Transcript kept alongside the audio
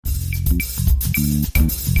So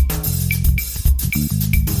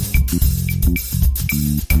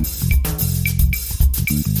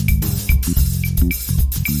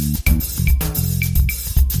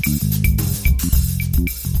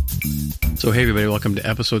hey everybody, welcome to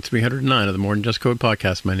episode 309 of the More Than Just Code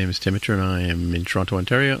podcast. My name is Timothy and I am in Toronto,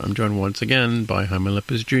 Ontario. I'm joined once again by Jaime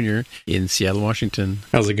Lippes Jr. in Seattle, Washington.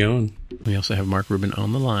 How's it going? We also have Mark Rubin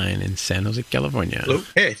on the line in San Jose, California. Hello.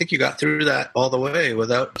 Hey, I think you got through that all the way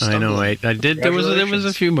without stumbling. I know, I did. There was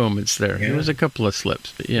a few moments there. Yeah. There was a couple of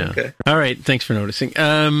slips, but yeah. Okay. All right, thanks for noticing.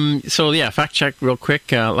 So yeah, fact check real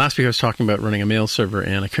quick. Last week I was talking about running a mail server,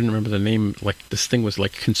 and I couldn't remember the name. Like, this thing was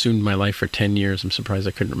like consumed my life for 10 years. I'm surprised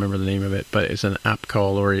I couldn't remember the name of it, but it's an app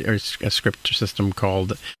called, or a script system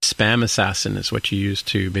called Spam Assassin is what you use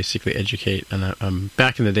to basically educate. And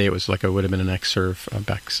back in the day, it was like it would have been an Xserve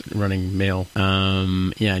back running mail.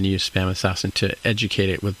 And you use Spam Assassin to educate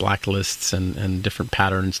it with blacklists and different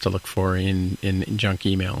patterns to look for in junk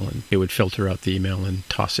email, and it would filter out the email and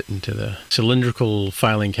toss it into the cylindrical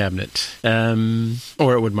filing cabinet,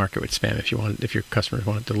 or it would mark it with spam if your customers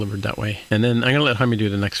want it delivered that way. And then I'm going to let Jaime do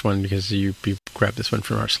the next one because you grabbed this one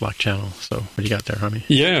from our Slack channel. So what do you got there, Jaime?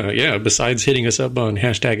 Yeah. Besides hitting us up on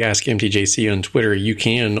 #AskMTJC on Twitter, you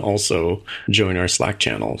can also join our Slack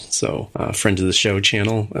channel. So friend of the show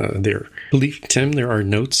channel, Tim, there are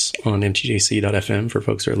notes on mtjc.fm for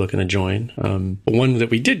folks who are looking to join. One that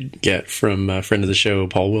we did get from a friend of the show,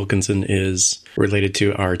 Paul Wilkinson, is related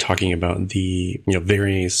to our talking about the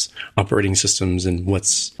various operating systems and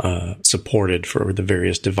what's supported for the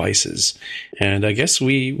various devices. And I guess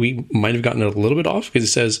we might have gotten it a little bit off because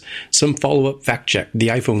it says some follow-up fact check. The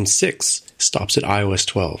iPhone 6 stops at iOS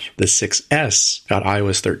 12. The 6S got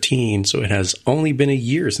iOS 13, so it has only been a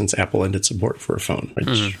year since Apple ended support for a phone.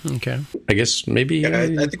 Which okay. I guess maybe... Yeah,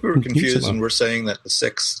 I think we were confused and we're saying that the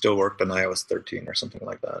 6 still worked on iOS 13 or something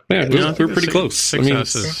like that. Yeah, we're pretty close.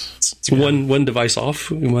 6S it's one device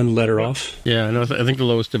off, one letter off. Yeah, I think the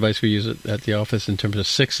lowest device we use at the office in terms of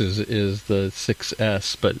 6s is the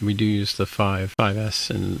 6S, but we do use the 5S,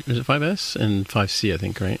 and is it 5S and 5C, I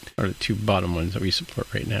think, right? Are the two bottom ones that we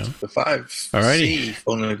support right now. The 5C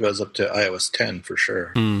only goes up to iOS 10 for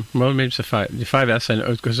sure. Well, maybe it's the 5S, I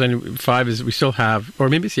know, because 5 is we still have, or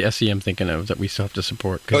maybe it's the SE I'm thinking of that we still have to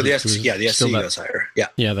support. Oh, the SE goes higher.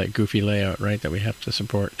 Yeah, that goofy layout, right, that we have to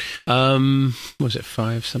support. Was it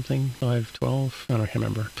 5 something? 512? I don't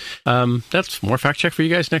remember. That's more fact check for you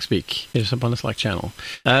guys next week. Hit us up on the Slack channel.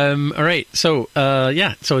 All right, so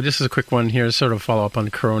this is a quick one here, sort of follow up on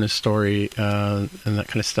Corona's story and that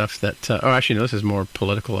kind of stuff. This is more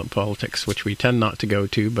political and politics, which we tend not to go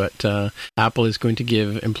to, but Apple is going to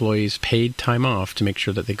give employees paid time off to make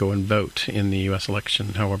sure that they go and vote in the U.S.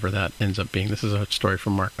 election, however that ends up being. This is a story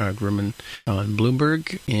from Mark Grumman on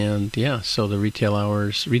Bloomberg, and so the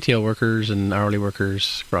retail workers and hourly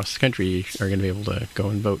workers across the country are going to be able to go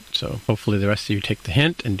and vote. So hopefully the rest of you take the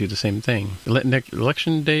hint and do the same thing.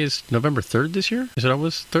 Election day is November 3rd this year? Is it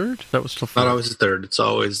always 3rd? That was still 4th. Not always the 3rd. It's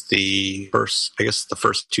always the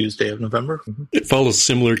first Tuesday of November. Mm-hmm. It follows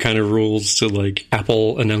similar kind of rules to like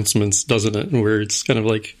Apple announcements, doesn't it? Where it's kind of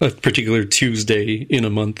like a particular Tuesday in a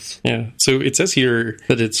month. Yeah. So it says here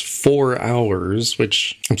that it's 4 hours,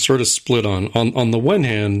 which I'm sort of split on. On the one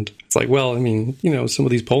hand, it's like, well, I mean, some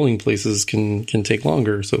of these polling places can take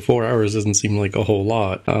longer, so 4 hours doesn't seem like a whole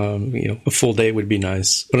lot. A full day would be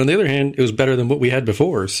nice. But on the other hand, it was better than what we had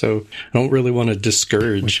before, so I don't really want to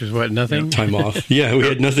discourage... Which is what, nothing? Time off. Yeah, we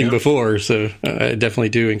had nothing before, so I definitely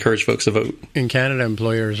do encourage folks to vote. In Canada,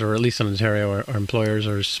 employers, or at least in Ontario, our employers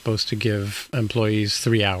are supposed to give employees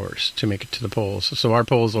 3 hours to make it to the polls. So our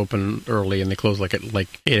polls open early and they close at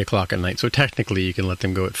 8 o'clock at night. So technically you can let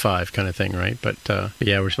them go at 5 kind of thing, right? But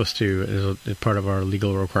we're supposed to, as part of our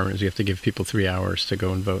legal requirements, we have to give people 3 hours to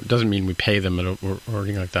go and vote. It doesn't mean we pay them or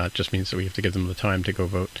anything like that. It just means that we have to give them the time to go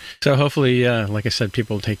vote. So hopefully, like I said,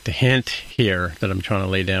 people take the hint here that I'm trying to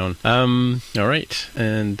lay down. All right.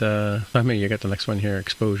 And you got the next one here,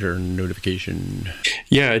 exposure notification.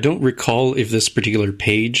 Yeah, I don't recall if this particular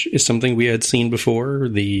page is something we had seen before,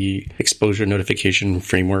 the exposure notification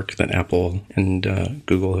framework that Apple and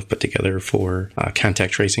Google have put together for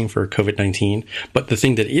contact tracing for COVID-19. But the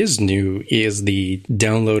thing that is new is the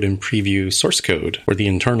download and preview source code, or the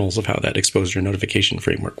internals of how that exposure notification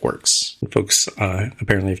framework works. And folks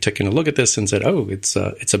apparently have taken a look at this and said, oh, it's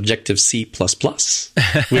Objective-C++,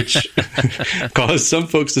 which caused some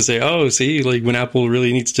folks to say, oh, see, like when Apple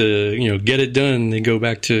really needs to, get it done, they go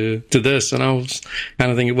back to this. And I was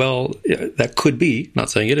kind of thinking, well, yeah, that could be, not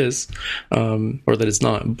saying it is, or that it's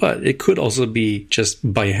not, but it could also be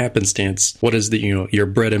just by happenstance, what is the, your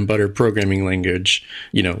bread and butter programming language,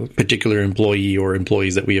 particular employee or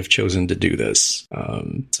employees that we have chosen to do this.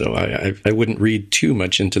 So I wouldn't read too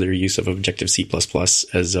much into their use of Objective-C++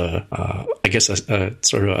 as a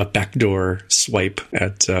sort of a backdoor swipe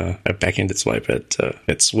at a backhanded swipe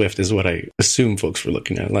at Swift is what I assume folks were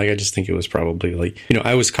looking at. Like, I just think it was probably like,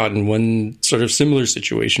 I was caught in one sort of similar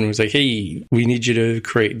situation. It was like, hey, we need you to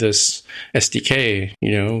create this SDK,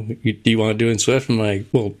 do you want to do it in Swift? I'm like,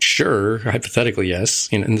 well, sure, hypothetically, yes.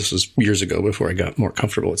 And this was years ago before I got more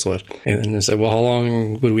comfortable with Swift. And then I said, well, how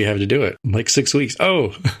long would we have to do it? I'm like 6 weeks.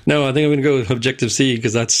 Oh, no, I think I'm going to go with Objective-C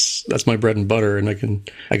because that's my bread and butter. And I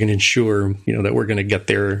can ensure, that we're going to get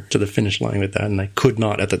there to the finish line with that. And I could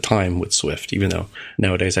not at the time with Swift, even though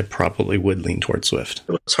nowadays I probably would lean towards Swift.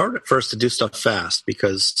 It was hard at first to do stuff fast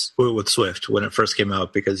because with Swift when it first came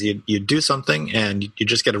out, because you do something and you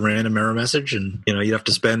just get a random error message, and you have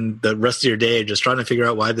to spend the rest of your day just trying to figure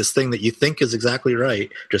out why this thing that you think is exactly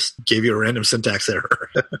right just gave you a random syntax error.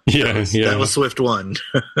 That was Swift 1.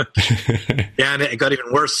 Yeah, and it got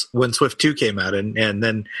even worse when Swift 2 came out, and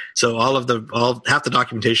then so half the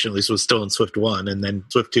documentation at least was still in Swift 1, and then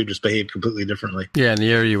Swift 2 just behaved completely differently. Yeah, and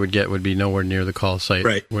the error you would get would be nowhere near the call site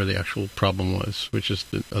where the actual problem was, which is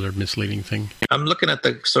the other misleading thing. I'm looking at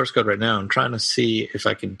the source code right now and trying to see if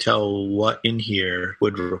I can tell what in here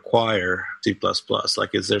would require C++.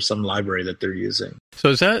 Like, is there some library that they're using? So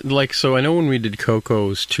is that so I know when we did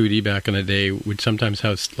Coco's 2D back in the day, we'd sometimes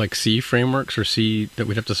have like C frameworks or C that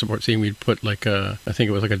we'd have to support C, and we'd put I think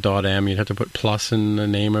it was like a .m, you'd have to put plus in the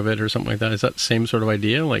name of it or something like that. Is that the same sort of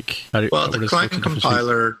idea? Like, the client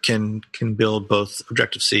compiler can build both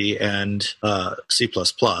Objective-C and C++,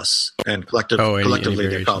 and collectively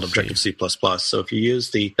they're called Objective-C++. So if you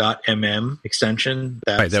use the .mm extension,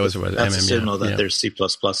 that's a signal that there's C++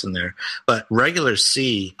 in there. But regular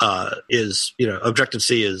C is,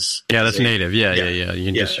 Objective-C is... Yeah, that's native. Yeah. You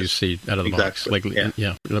can just use C out of the box.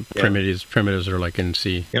 Primitives are like in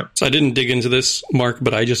C. Yep. So I didn't dig into this, Mark,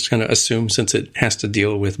 but I just kind of assume since it has to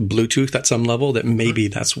deal with Bluetooth at some level that maybe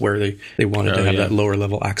that's where they wanted to have that lower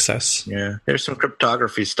level access. Yeah. There's some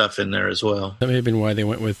cryptography stuff in there as well. That may have been why they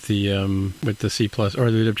went with the C+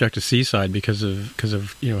 or the Objective-C side because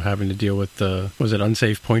of having to deal with was it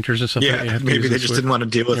unsafe pointers and stuff? Yeah, maybe they just didn't want to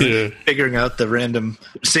deal with figuring out the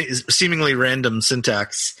seemingly random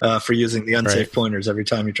syntax for using the unsafe pointers every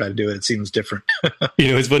time you try to do it. It seems different.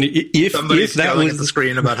 It's funny. Somebody's yelling at the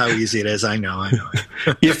screen about how easy it is. I know.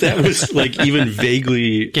 If that was like even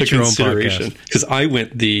vaguely a consideration, because I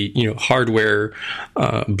went the hardware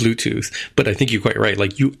Bluetooth, but I think you're quite right.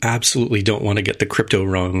 Like, you absolutely don't want to get the crypto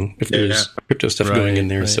wrong if there's crypto stuff going in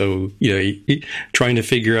there. Right. So trying to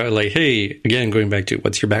figure out like, hey, again, going back to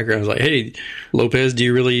what's your background? I was like, hey, Lopez, do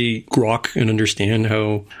you really grok and understand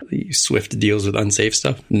how Swift deals with unsafe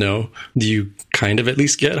stuff? No. Do you kind of at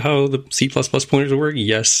least get how the C++ pointers work?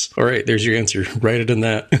 Yes. All right, there's your answer. Write it in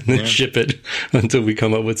that and then ship it until we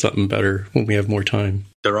come up with something better when we have more time.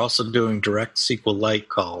 They're also doing direct SQLite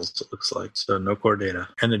calls, it looks like, so no core data.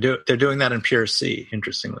 And they're doing that in pure C,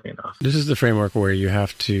 interestingly enough. This is the framework where you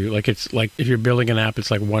have to, it's like if you're building an app,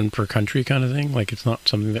 it's like one per country kind of thing. Like, it's not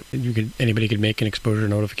something that anybody could make an exposure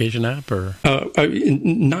notification app, or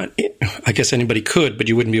not. I guess anybody could, but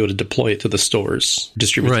you wouldn't be able to deploy it to the stores,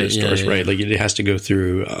 distribute to the stores, right? Like, it has to go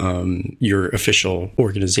through your official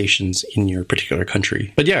organizations in your particular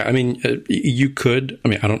country. But yeah, I mean, you could. I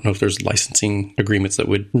mean, I don't know if there's licensing agreements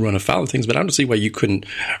that would run afoul of things, but I don't see why you couldn't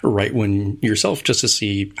write one yourself just to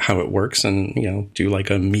see how it works and, do like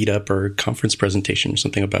a meetup or conference presentation or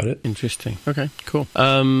something about it. Interesting. Okay, cool.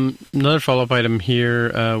 Another follow-up item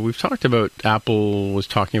here. We've talked about Apple was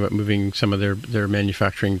talking about moving some of their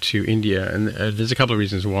manufacturing to India, and there's a couple of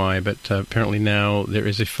reasons why, but apparently now there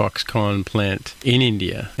is a Foxconn plant in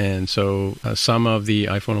India, and so some of the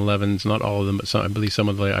iPhone 11s, not all of them, but I believe some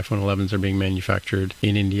of the iPhone 11s are being manufactured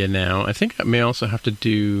in India now. I think that may also have to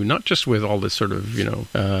do not just with all this sort of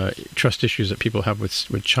trust issues that people have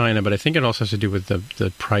with China, but I think it also has to do with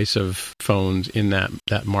the price of phones in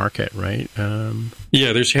that market, right?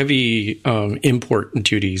 Yeah, there's heavy import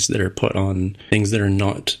duties that are put on things that are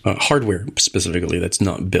not hardware specifically that's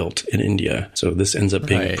not built in India. So this ends up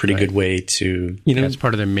being a pretty good way to it's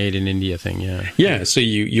part of their made in India thing. Yeah. So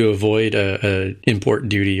you avoid a import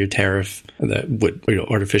duty or tariff that would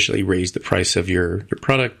artificially raise the price of your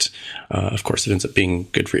product. Of course, it ends up being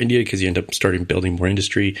good for India because you end up building more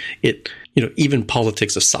industry. Even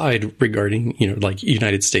politics aside regarding, like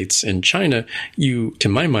United States and China, you, to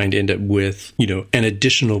my mind, end up with, an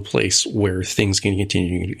additional place where things can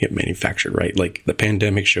continue to get manufactured, right? Like the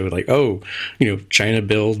pandemic showed, like, China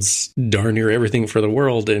builds does darn near everything for the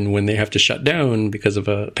world. And when they have to shut down because of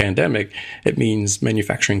a pandemic, it means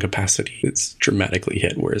manufacturing capacity is dramatically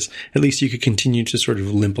hit. Whereas at least you could continue to sort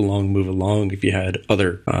of limp along, move along if you had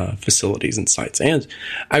other facilities and sites. And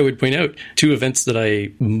I would point out two events that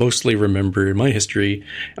I mostly remember in my history.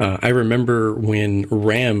 I remember when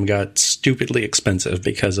RAM got stupidly expensive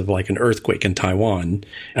because of like an earthquake in Taiwan.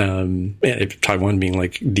 Taiwan being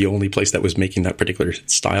like the only place that was making that particular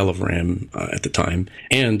style of RAM at the time.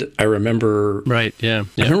 And I remember... Right, yeah.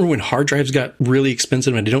 I remember when hard drives got really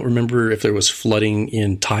expensive, and I don't remember if there was flooding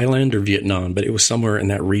in Thailand or Vietnam, but it was somewhere in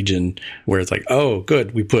that region where it's like, oh,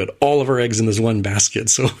 good, we put all of our eggs in this one basket,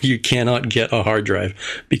 so you cannot get a hard drive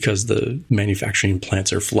because the manufacturing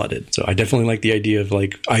plants are flooded. So I definitely like the idea of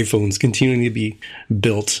like iPhones continuing to be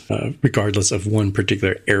built regardless of one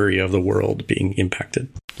particular area of the world being impacted.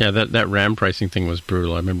 Yeah, that RAM pricing thing was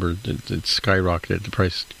brutal. I remember it skyrocketed. The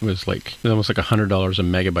price was almost like $100 a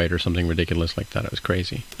megabyte or something ridiculous like that. It was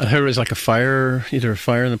crazy. I heard it was like either a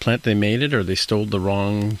fire in the plant they made it, or somebody stole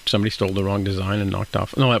the wrong design and knocked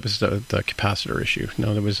off. No, that was the capacitor issue.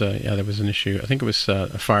 No, there was an issue. I think it was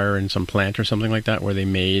a fire in some plant or something like that where they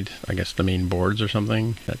made, I guess, the main boards or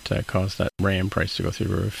something that caused that RAM price to go through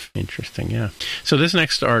the roof. Interesting, yeah. So this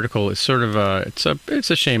next article is sort of it's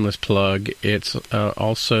a shameless plug. It's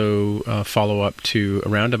also a follow-up to a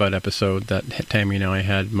Roundabout episode that Tammy and I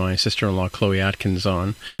had my sister-in-law Chloe Atkins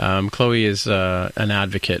on. Chloe is an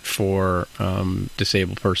advocate for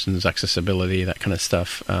disabled persons, accessibility, that kind of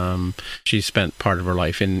stuff. She spent part of her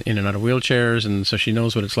life in and out of wheelchairs, and so she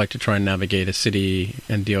knows what it's like to try and navigate a city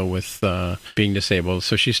and deal with being disabled.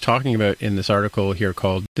 So she's talking about in this article here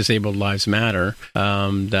called Disabled Lives Matter,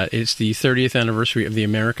 that it's the 30th anniversary of the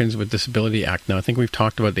Americans with Disability Act. Now, I think we've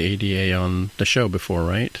talked about the ADA on the show before,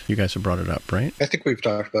 right? You guys have brought it up, right? I think we've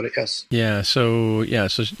talked about it, yes. Yeah, so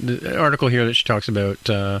the article here that she talks about,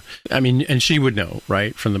 and she would know,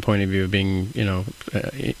 right, from the point of view of being,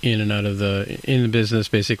 in and out of in the business,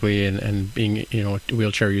 basically, and being, a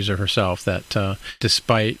wheelchair user herself, that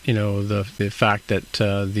despite, the fact that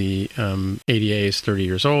the ADA is 30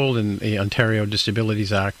 years old and the Ontario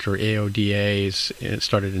Disabilities Act, or AODA, it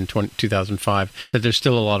started in 2005, that there's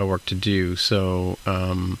still a lot of work to do. So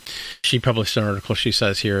she published an article, she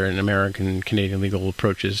says here, in American Canadian legal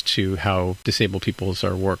approaches to how disabled people's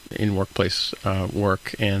in workplace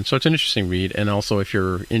work. And so it's an interesting read. And also, if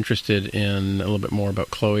you're interested in a little bit more about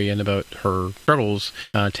Chloe and about her struggles,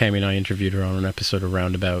 Tammy and I interviewed her on an episode of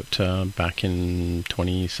Roundabout back in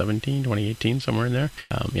 2017, 2018, somewhere in there.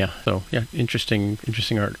 Interesting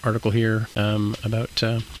article here about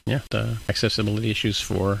the accessibility issues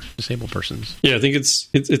for disabled persons. Yeah, I think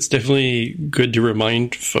it's definitely good to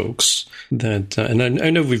remind folks that, and I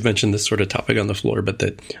know we've mentioned this sort of topic on the floor, but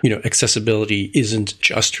that, accessibility isn't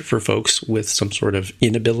just for folks with some sort of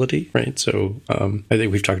inability, right? So I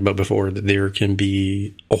think we've talked about before that there can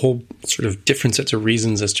be a whole sort of different sets of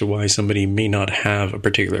reasons as to why somebody may not have a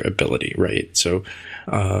particular ability, right? So,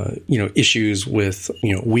 issues with,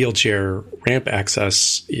 wheelchair ramp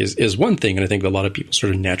access is one thing. And I think a lot of people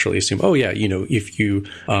sort of naturally assume, oh yeah, if you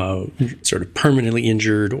sort of permanently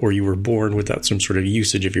injured or you were born without some sort of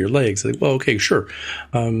usage of your legs, like, well, okay, sure.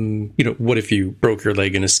 What if you broke your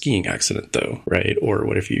leg in a skiing accident though, right? Or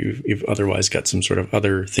what if you've otherwise got some sort of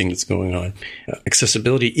other thing that's going on?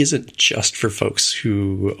 Accessibility isn't just for folks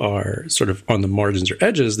who are sort of on the margins or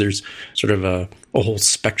edges. There's sort of a whole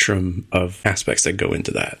spectrum of aspects that go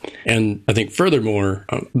into that. And I think furthermore,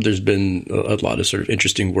 there's been a lot of sort of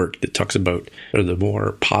interesting work that talks about sort of the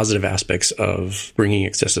more positive aspects of bringing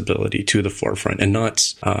accessibility to the forefront, and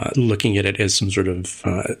not looking at it as some sort of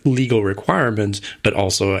legal requirement, but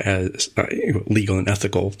also as legal and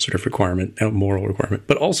ethical sort of requirement, a moral requirement,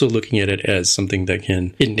 but also looking at it as something that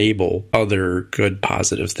can enable other good,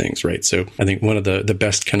 positive things, right? So I think one of the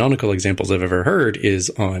best canonical examples I've ever heard is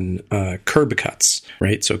on curb cuts,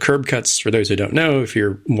 right? So curb cuts, for those who don't know, if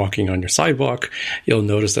you're walking on your sidewalk, you'll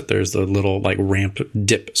notice that there's the little like ramp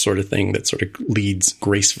dip sort of thing that sort of leads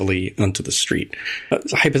gracefully onto the street.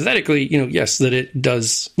 So hypothetically, yes, that it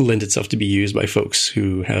does lend itself to be used by folks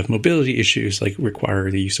who have mobility issues, like require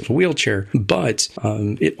the use of a wheelchair, but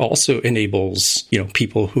it also enables,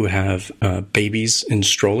 people who have babies in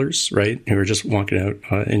strollers, right, who are just walking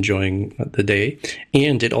out enjoying the day.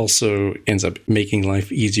 And it also ends up making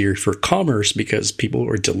life easier for commerce because people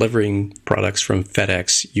are delivering products from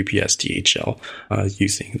FedEx, UPS, DHL,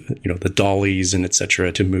 using, the dollies and et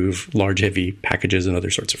cetera to move large, heavy packages and other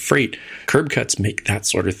sorts of freight. Curb cuts make that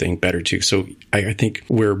sort of thing better too. So I think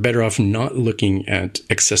we're better off not looking at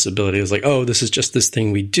accessibility as like, oh, this is just this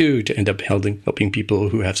thing we do to end up helping people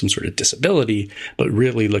who have some sort of disability, but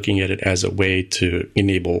really looking at it as a way to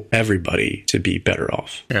enable everybody to be better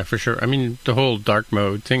off. Yeah, for sure. I mean, the whole dark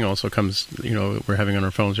mode thing also comes, we're having on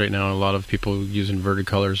our phones right now, a lot of people use inverted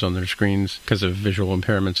colors on their screens because of visual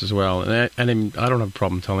impairments as well. And I don't have a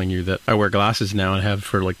problem telling you that I wear glasses now and have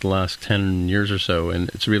for like the last 10 years or so, and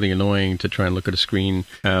it's really annoying to try and look at a screen.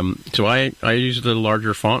 So I use the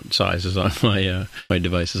larger font sizes on my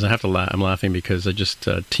devices. I have to I'm laughing because I just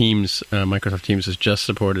Microsoft Teams has just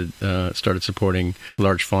started supporting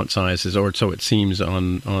large font sizes, or so it seems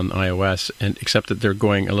on iOS, and except that they're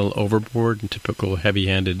going a little overboard in typical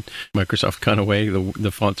heavy-handed Microsoft kind of way.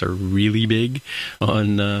 The fonts are really big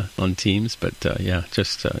on Teams, but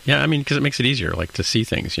I mean, because it makes it easier, like to see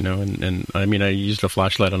things, and I mean, I use the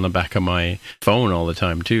flashlight on the back of my phone all the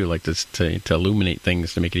time too, like this to illuminate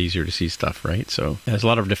things to make it easier to see stuff, right? So there's a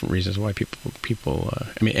lot of different reasons why people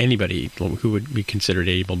I mean, anybody who would be considered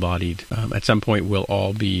able-bodied at some point will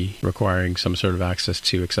all be requiring some sort of access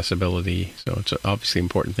to accessibility. So it's obviously an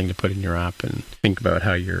important thing to put in your app and think about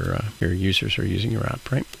how your users are using your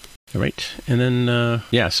app, right? All right. And then,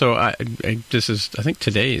 so I think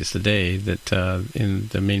today is the day that in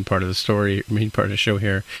the main part of the show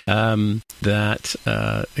here, that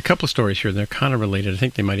a couple of stories here, they're kind of related. I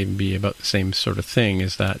think they might even be about the same sort of thing,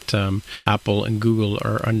 is that Apple and Google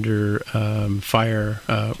are under fire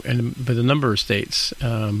by the number of states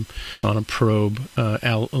on a probe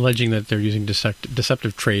alleging that they're using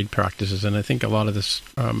deceptive trade practices. And I think a lot of this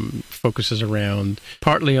focuses around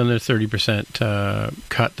partly on their 30%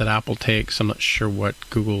 cut that Apple takes. I'm not sure what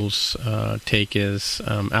Google's take is.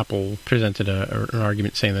 Apple presented an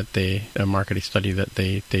argument saying that a marketing study that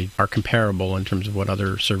they are comparable in terms of what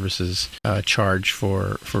other services charge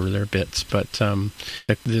for their bits. But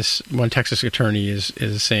this one Texas attorney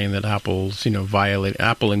is saying that Apple's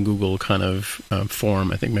Apple and Google kind of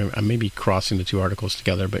form. I think I may be crossing the two articles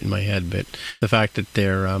together, but in my head, but the fact that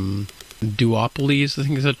they're duopolies, I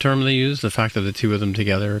think is the term they use. The fact that the two of them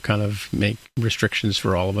together kind of make restrictions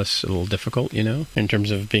for all of us a little difficult, in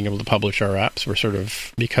terms of being able to publish our apps. We're sort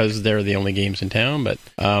of, because they're the only games in town, but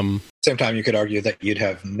same time, you could argue that you'd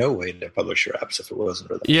have no way to publish your apps if it wasn't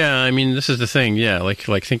for that. Yeah, I mean, this is the thing. Yeah,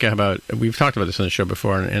 like think about, we've talked about this on the show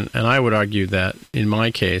before, and I would argue that in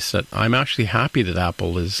my case that I'm actually happy that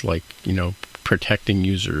Apple is protecting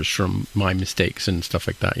users from my mistakes and stuff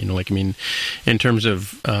like that. In terms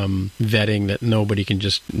of vetting, that nobody can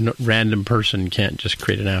just, random person can't just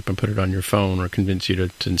create an app and put it on your phone or convince you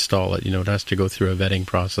to install it. It has to go through a vetting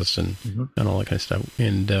process and all that kind of stuff.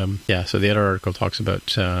 And so the other article talks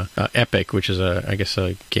about Epic, which is I guess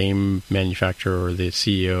a game manufacturer, or the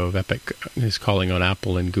CEO of Epic is calling on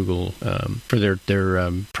Apple and Google for their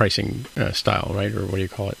pricing style, right? Or what do you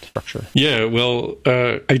call it? Structure. Yeah, well,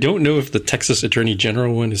 I don't know if the Texas Attorney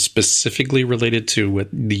General one is specifically related to what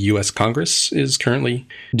the U.S. Congress is currently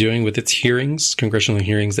doing with its hearings, congressional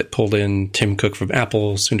hearings that pulled in Tim Cook from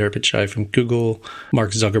Apple, Sundar Pichai from Google,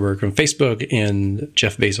 Mark Zuckerberg from Facebook, and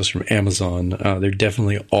Jeff Bezos from Amazon. They're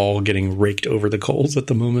definitely all getting raked over the coals at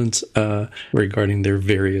the moment regarding their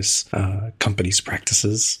various companies'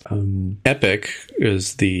 practices. Epic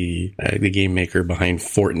is the game maker behind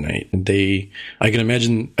Fortnite. I can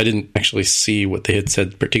imagine, I didn't actually see what they had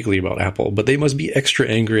said particularly about Apple, but they must be extra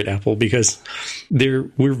angry at Apple because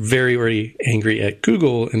we're very, very angry at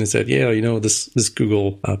Google, and they said, this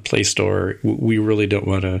Google Play Store, we really don't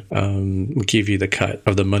want to give you the cut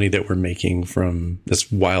of the money that we're making from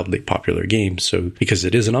this wildly popular game. So because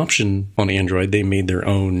it is an option on Android, they made their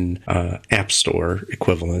own app store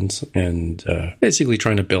equivalent, and basically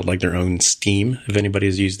trying to build like their own Steam, if anybody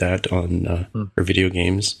has used that on for video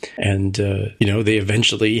games. And they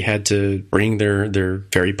eventually had to bring their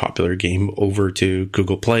very popular game over to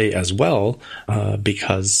Google Play as well,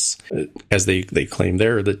 because as they claim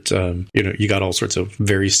there that you got all sorts of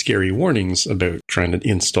very scary warnings about trying to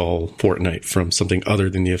install Fortnite from something other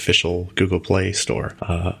than the official Google Play store,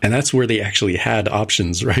 and that's where they actually had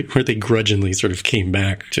options, right, where they grudgingly sort of came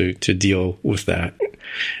back to deal with that.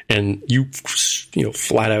 And you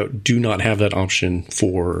flat out do not have that option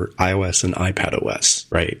for iOS and iPadOS,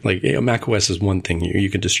 right? Like macOS is one thing, you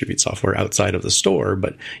can distribute software outside of the store,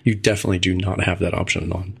 but you definitely do not have that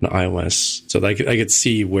option on iOS. So I could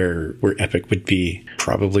see where Epic would be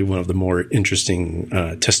probably one of the more interesting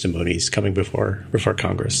testimonies coming before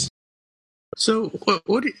Congress. So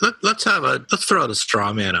what do you, let's throw out a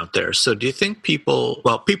straw man out there. So do you think people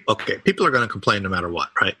are going to complain no matter what,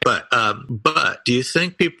 right? But do you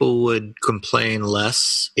think people would complain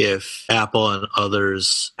less if Apple and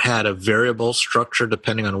others had a variable structure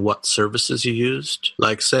depending on what services you used?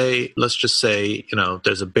 Like let's just say,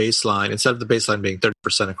 there's a baseline, instead of the baseline being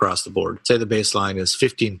 30% across the board, say the baseline is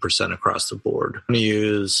 15% across the board.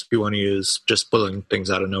 If you want to use just pulling things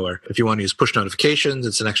out of nowhere, if you want to use push notifications,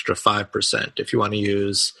 it's an extra 5%. If you want to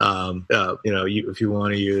use,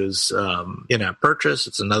 in-app purchase,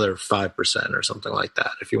 it's another 5% or something like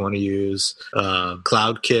that. If you want to use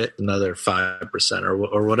CloudKit, another 5%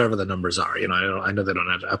 or whatever the numbers are. I know they don't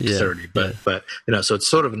have up to 30, but so it's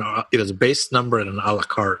sort of it's a base number and an a la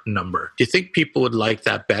carte number. Do you think people would like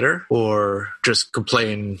that better, or just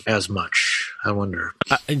complain as much? I wonder.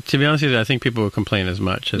 To be honest with you, I think people would complain as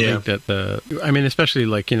much. I think that especially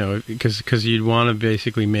because you'd want to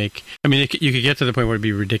basically make. You could get to the point where it'd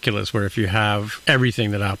be ridiculous, where if you have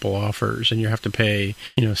everything that Apple offers and you have to pay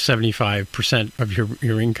 75% of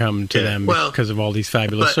your income to them because of all these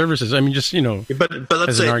fabulous services. But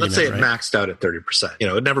let's say it maxed out at 30%.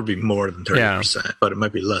 It'd never be more than 30%, but it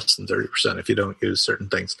might be less than 30% if you don't use certain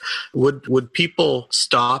things. Would people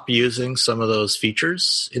stop using some of those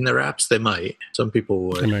features in their apps? They might. Some people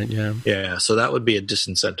would. They might, yeah. So that would be a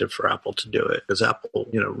disincentive for Apple to do it, because Apple,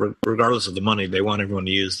 regardless of the money, they want everyone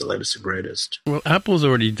to use the latest and greatest. Well, Apple's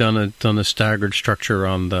already done a staggered structure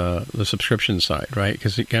on the subscription side, right?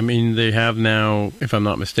 Because they have now, if I'm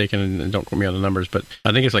not mistaken, and don't quote me on the numbers, but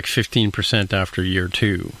I think it's like 15% after year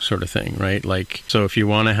 2 sort of thing, right? So if you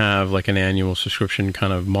want to have like an annual subscription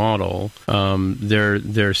kind of model,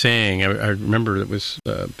 they're saying, I remember it was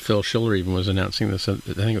Phil Schiller even was announcing this, I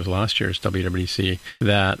think it was last year's WWDC,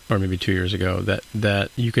 or maybe 2 years ago,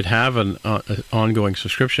 that you could have an ongoing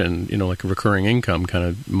subscription, like a recurring income kind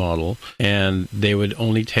of model, and they would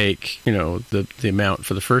only take the amount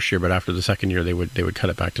for the first year, but after the second year they would cut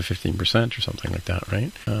it back to 15% or something like that,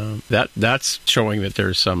 right? That's showing that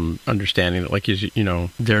there's some understanding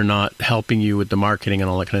that they're not helping you with the marketing and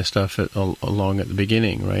all that kind of stuff along at the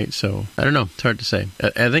beginning, right? So I don't know, it's hard to say.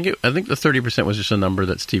 I think the 30% was just a number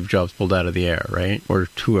that Steve Jobs pulled out of the air, right? Or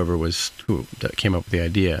whoever that came up with the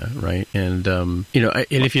idea, right? And and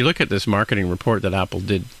if you look at this marketing report that Apple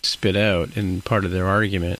did spit out in part of their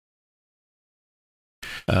argument,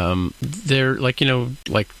 they're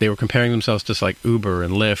they were comparing themselves to like Uber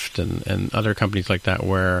and Lyft and other companies like that,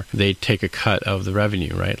 where they take a cut of the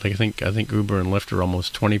revenue, right? Like I think Uber and Lyft are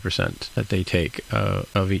almost 20% that they take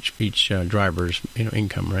of each driver's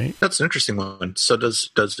income, right? That's an interesting one. So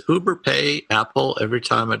does Uber pay Apple every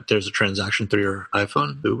time there's a transaction through your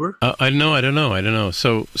iPhone? Uber? I don't know.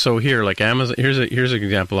 So here, like Amazon, here's an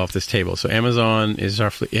example off this table. So Amazon is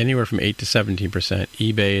roughly anywhere from 8 to 17%.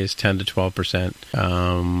 eBay is 10 to 12%.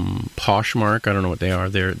 Poshmark, I don't know what they are.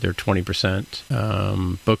 They're 20%.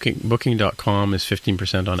 Booking.com is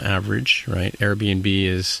 15% on average, right? Airbnb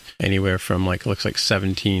is anywhere from looks like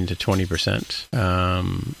 17 to 20%.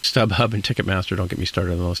 StubHub and Ticketmaster, don't get me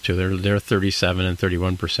started on those two. They're 37 and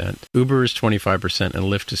 31%. Uber is 25% and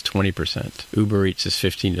Lyft is 20%. Uber Eats is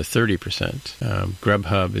 15 to 30%.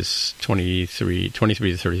 Grubhub is 23 to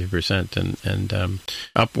 33%, and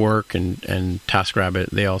Upwork and TaskRabbit,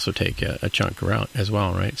 they also take a chunk around as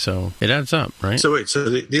well, right? So it adds up, right? So wait,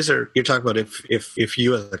 these are, you're talking about if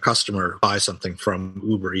you as a customer buy something from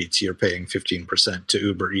Uber Eats, you're paying 15% to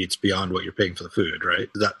Uber Eats beyond what you're paying for the food, right?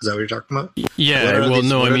 Is that what you're talking about? Yeah. Well,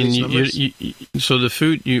 no, I mean, so the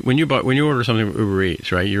food, when you order something from Uber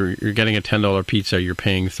Eats, right? You're getting a $10 pizza, you're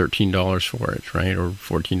paying $13 for it, right? Or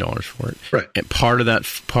 $14 for it, right? And part of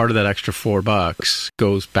that extra $4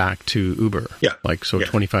 goes back to Uber. Yeah.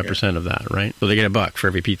 25% of that, right? So they get $1 for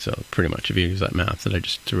every pizza, pretty much, if you use that math that I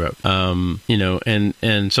just threw out.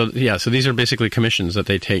 So these are basically commissions that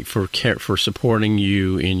they take for supporting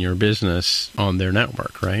you in your business on their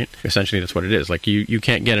network, right? Essentially, that's what it is. Like you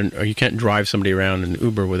can't drive somebody around in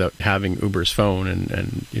Uber without having Uber's phone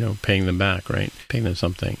and paying them back, right? Paying them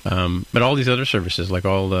something. But all these other services, like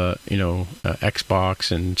all the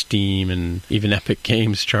Xbox and Steam and even Epic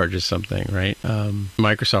Games charges something, right?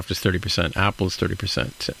 Microsoft is 30%, Apple is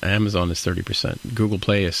 30%, Amazon is 30%, Google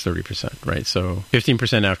Play is 30%, right? So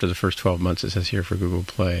 15% after the first 12 months, it says here for Google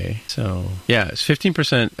Play. So, yeah, it's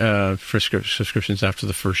 15% for subscriptions after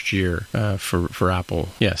the first year for Apple.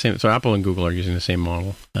 Yeah, same. So Apple and Google are using the same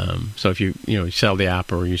model. So if you sell the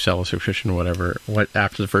app or you sell a subscription or whatever,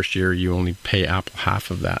 after the first year, you only pay Apple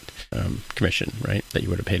half of that commission, right, that you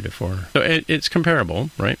would have paid before. So it's comparable,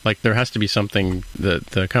 right? Like there has to be something that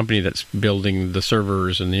the company that's building the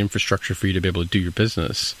servers and the infrastructure for you to be able to do your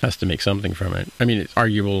business has to make something from it. I mean, it's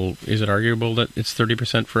arguable. Is it arguable that it's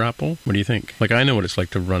 30% for Apple? What do you think? Like, I know what it's like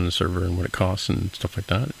to run a server and what it costs and stuff like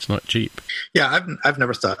that. It's not cheap. Yeah, I've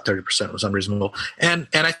never thought 30% was unreasonable. And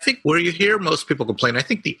I think where you hear most people complain, I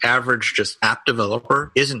think the average just app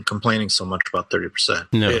developer isn't complaining so much about 30%.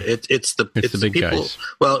 No, it's the big people. Guys.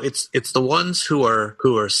 Well, it's the ones who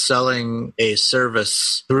are selling a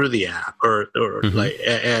service through the app or like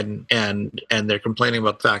and they're complaining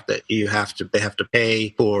about the fact that they have to pay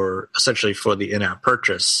for essentially for the in-app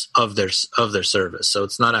purchase of their service. So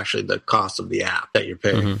it's not actually the cost of the app that you're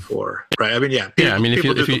paying for, right? I mean,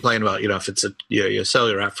 people do complain about if it's you sell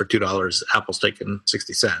your app for $2, Apple's taking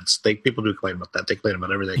 60 cents. People do complain about that. They complain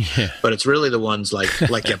about everything, but it's really the ones like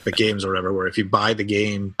Epic Games or whatever, where if you buy the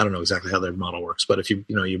game, I don't know exactly how their model works, but if you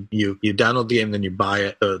download the game, then you buy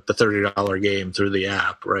it the $30 game through the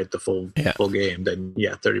app, right? The full game, then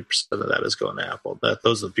 30% of that is going to Apple.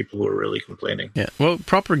 Those are the people who are really complaining. Yeah, well,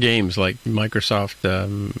 proper games like Microsoft,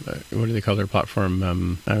 what do they call their platform?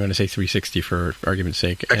 I'm going to say 360 for argument's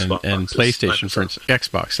sake, and PlayStation, for instance.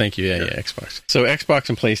 Xbox, thank you. Yeah, Xbox. So Xbox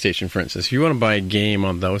and PlayStation, for instance, if you want to buy a game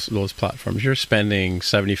on those platforms, you're spending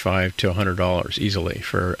 $75 to $100 easily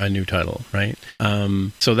for a new title, right?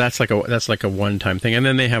 So that's like a one-time thing, and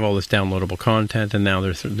then they have all this downloadable content, and now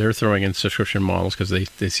they're throwing in subscription models because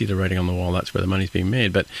they see the writing on the wall. That's where the money's being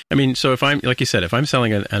made. But I mean, so if I'm, like you said, if I'm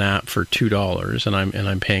selling an app for $2 and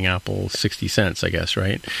I'm paying Apple 60 cents, I guess,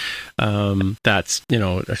 right? That's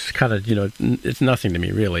it's kind of it's nothing to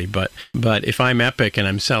me really. But if I'm Epic and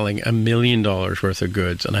I'm selling $1 million worth of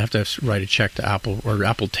goods and I have to write a check to Apple, or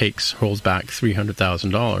Apple holds back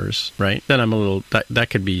 $300,000, right? Then I'm a little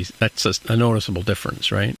that's a noticeable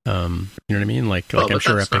difference, right? You know what I mean? Like I'm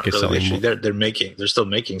sure Epic is selling more. They're still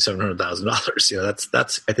making $700,000.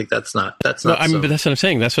 That's I think that's not. But that's what I'm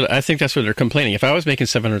saying. I think that's what they're complaining. If I was making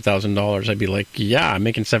 $700,000, I'd be like, yeah, I'm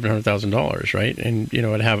making $700,000, right? And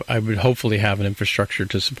I would hopefully have an infrastructure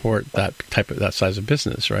to support that size of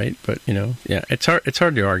business, right? But it's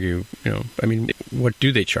hard to argue. I mean, what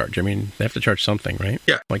do they charge? I mean, they have to charge something, right?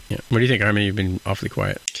 Yeah. What do you think, Armin? You've been awfully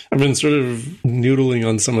quiet. I've been sort of noodling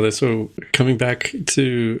on some of this. So coming back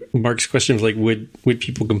to Mark's question of like, would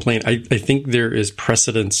people complain? I think there is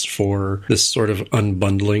precedence for this sort of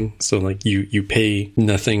unbundling. So like you pay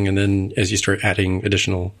nothing, and then as you start adding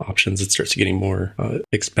additional options, it starts getting more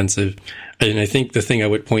expensive. And I think the thing I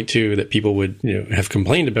would point to that people would have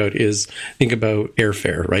complained about is think about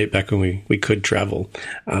airfare, right? Back when we could travel,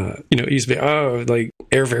 it used to be, like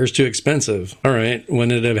airfare is too expensive. All right, when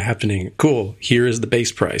did it happening? Cool. Here is the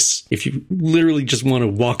base price. If you literally just want to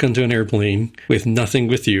walk onto an airplane with nothing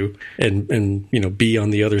with you and be on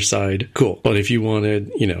the other side, cool. But if you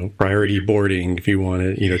wanted priority boarding, if you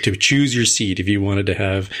wanted to choose your seat, if you wanted to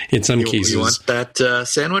have in some cases you want that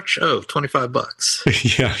sandwich,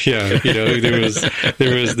 $25. yeah.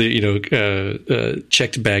 There was the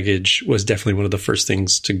checked baggage was definitely one of the first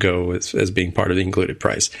things to go as being part of the included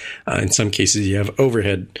price. In some cases, you have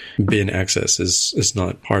overhead bin access is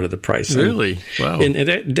not part of the price. Really? Wow. And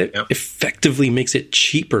that effectively makes it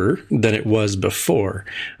cheaper than it was before,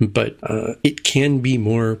 but it can be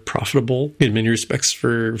more profitable in many respects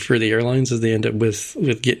for the airlines as they end up with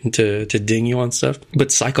getting to ding you on stuff.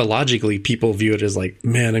 But psychologically, people view it as like,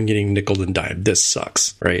 man, I'm getting nickel and dimed. This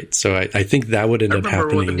sucks, right? So I think that would end up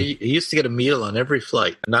happening. You used to get a meal on every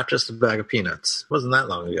flight, not just a bag of peanuts. It wasn't that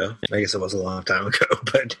long ago. I guess it was a long time ago,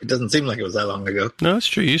 but it doesn't seem like it was that long ago. No, it's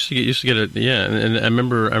true. You used to get it. Yeah, and I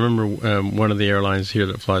remember one of the airlines here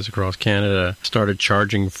that flies across Canada started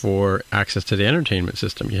charging for access to the entertainment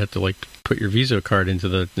system. You had to like put your Visa card into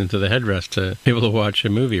the headrest to be able to watch a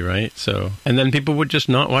movie, right? So, and then people would just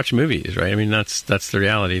not watch movies, right? I mean, that's the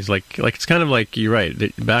reality. It's like it's kind of like, you're right.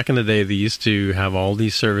 Back in the day, they used to have all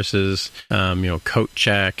these services, coat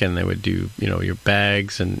check, and they would do, your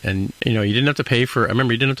bags, and you didn't have to pay for. I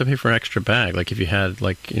remember you didn't have to pay for an extra bag. Like if you had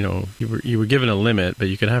you were given a limit, but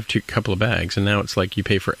you could have couple of bags, and now it's like you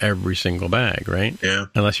pay for every single bag, right? Yeah.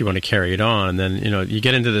 Unless you want to carry it on, and then you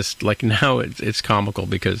get into this, like now it's comical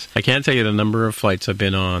because I can't tell you at a number of flights I've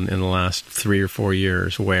been on in the last 3 or 4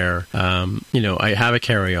 years where, I have a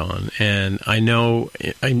carry-on, and I know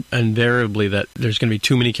invariably that there's going to be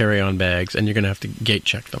too many carry-on bags, and you're going to have to gate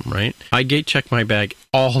check them, right? I gate check my bag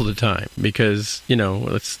all the time because,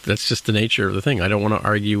 that's just the nature of the thing. I don't want to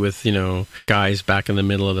argue with, guys back in the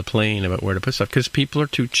middle of the plane about where to put stuff because people are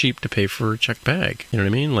too cheap to pay for a checked bag. You know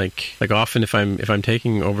what I mean? Like often if I'm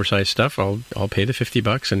taking oversized stuff, I'll pay the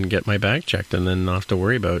 $50 and get my bag checked, and then not have to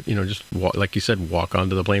worry about, just like you said, walk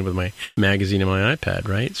onto the plane with my magazine and my iPad,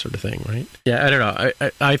 right? Sort of thing, right? Yeah, I don't know.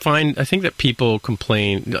 I think that people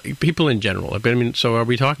complain, people in general. I mean, so are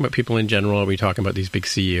we talking about people in general? Or are we talking about these big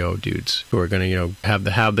CEO dudes who are going to,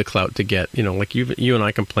 have the clout to get, like you and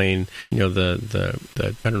I complain, the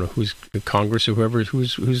I don't know who's Congress or whoever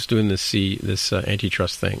who's doing this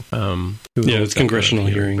antitrust thing. It's congressional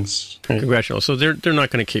hearings. Right? Congressional. So they're not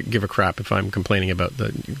going to give a crap if I'm complaining about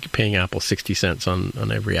paying Apple 60 cents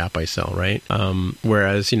on every app I sell, right?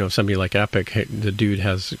 Whereas, somebody like Epic, the dude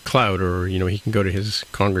has clout, or, he can go to his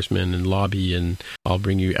congressman and lobby, and I'll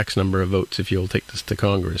bring you X number of votes if you'll take this to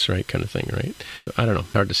Congress, right? Kind of thing, right? I don't know.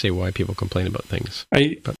 Hard to say why people complain about things.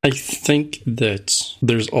 I think that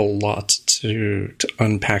there's a lot to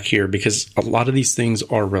unpack here because a lot of these things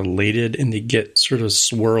are related and they get sort of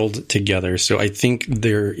swirled together. So I think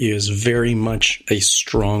there is very much a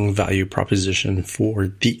strong value proposition for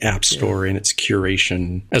the App Store and its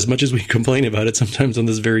curation. As much as we complain about it sometimes on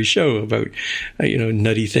this very show about,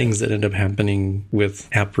 nutty things that end up happening with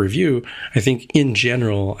app review, I think in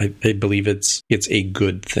general, I believe it's a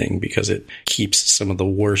good thing because it keeps some of the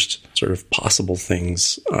worst sort of possible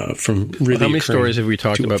things from really. How many stories have we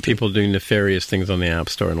talked about people doing nefarious things on the App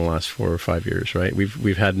Store in the last 4 or 5 years, right?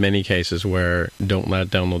 We've had many cases where don't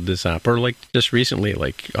download this app, or like just recently,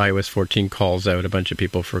 like iOS 14 calls out a bunch of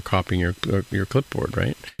people for copying your clipboard,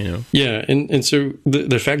 right? Yeah, and so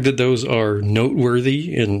the fact that those are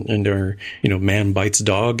noteworthy and are man bites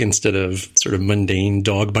dog instead of sort of mundane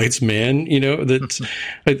dog bites man, that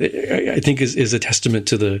I think is a testament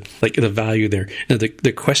to the value there. Now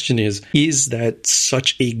the question is that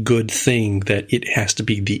such a good thing that it has to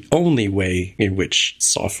be the only way in which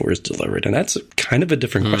software is delivered? And that's kind of a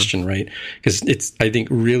different question, right? Because it's, I think,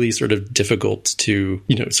 really sort of difficult to,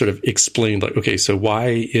 sort of explain, like, okay, so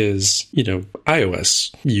why is,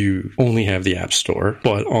 iOS, you only have the App Store,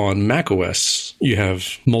 but on macOS, you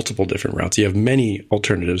have multiple different routes. You have many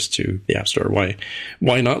alternatives to the App Store.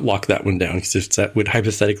 Why not lock that one down? Because that would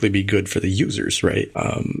hypothetically be good for the users, right?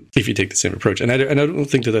 If you take the same approach. And I don't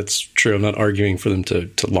think that that's true. I'm not arguing for them to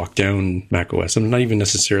lock down macOS. I'm not even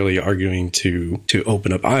necessarily arguing to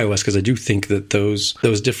open up iOS, because I do think that those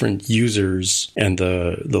different users and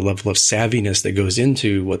the level of savviness that goes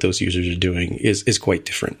into what those users are doing is quite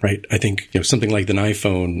different, right? I think something like an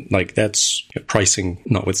iPhone, like that's pricing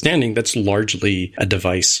notwithstanding, that's largely a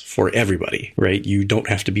device for everybody, right? You don't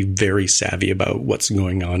have to be very savvy about what's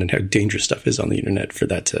going on and how dangerous stuff is on the internet for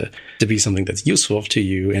that to be something that's useful to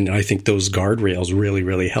you. And I think those guardrails really,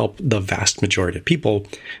 really help the vast majority of people.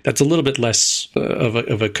 That's a little bit less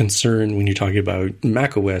of a concern when you're talking about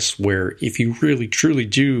macOS, where if you really truly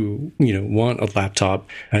do, want a laptop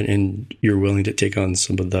and you're willing to take on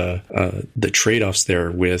some of the trade-offs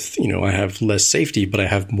there with, I have less safety, but I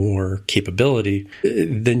have more capability,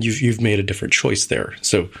 then you've made a different choice there.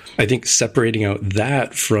 So I think separating out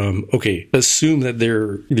that from, okay, assume that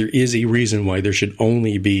there is a reason why there should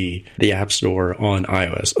only be the App Store on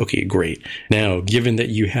iOS. Okay, great. Now, given that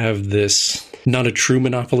you have this, not a true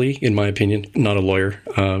monopoly, in my opinion, not a lawyer,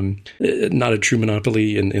 not a true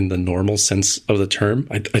monopoly in the normal sense of the term.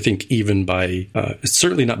 I think even by,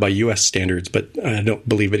 certainly not by US standards, but I don't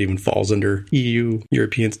believe it even falls under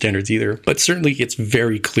European standards either. But certainly it's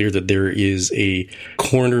very clear that there is a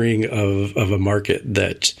cornering of a market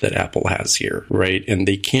that Apple has here, right? And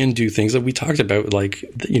they can do things that we talked about, like,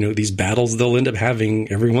 these battles they'll end up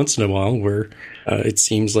having every once in a while where it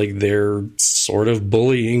seems like they're sort of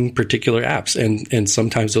bullying particular apps. And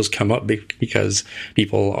sometimes those come up because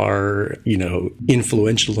people are,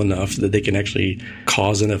 influential enough that they can actually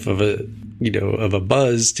cause enough of a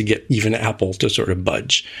buzz to get even Apple to sort of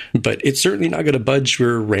budge. But it's certainly not going to budge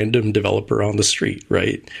for a random developer on the street,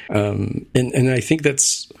 right? And I think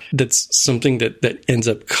that's something that ends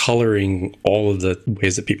up coloring all of the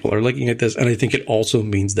ways that people are looking at this. And I think it also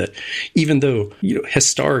means that even though,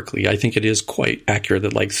 historically, I think it is quite accurate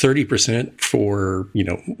that like 30% for,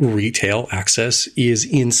 retail access is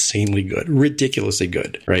insanely good, ridiculously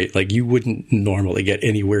good, right? Like you wouldn't normally get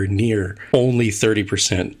anywhere near only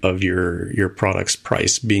 30% of your your product's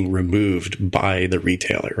price being removed by the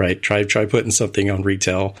retailer, right? Try putting something on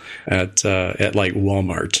retail at like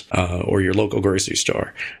Walmart or your local grocery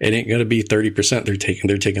store. It ain't going to be 30%.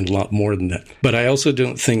 They're taking a lot more than that. But I also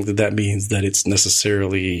don't think that means that it's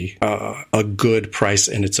necessarily a good price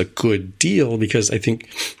and it's a good deal, because I think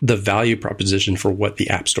the value proposition for what the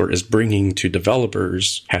App Store is bringing to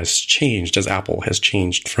developers has changed as Apple has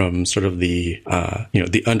changed from sort of the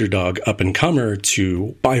underdog up and comer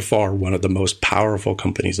to by far one of the most powerful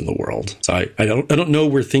companies in the world. So I don't know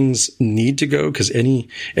where things need to go, because any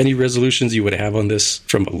resolutions you would have on this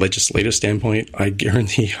from a legislative standpoint, I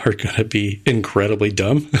guarantee are going to be incredibly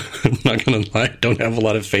dumb. I'm not going to lie. I don't have a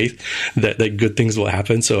lot of faith that good things will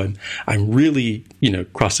happen. So I'm really,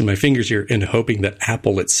 crossing my fingers here and hoping that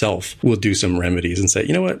Apple itself will do some remedies and say,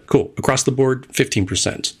 you know what, cool, across the board,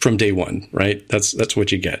 15% from day one, right? That's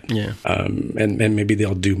what you get. Yeah. And maybe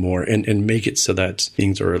they'll do more and make it so that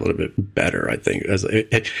things are a little bit better. I think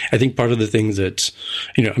I think part of the things that,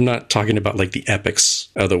 I'm not talking about like the Epics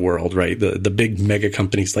of the world, right? The big mega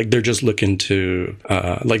companies, like they're just looking to,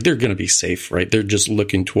 like they're going to be safe, right? They're just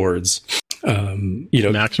looking towards,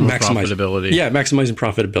 maximizing profitability. Yeah, maximizing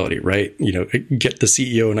profitability, right? Get the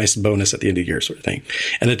CEO a nice bonus at the end of the year, sort of thing.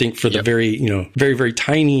 And I think for the very, very, very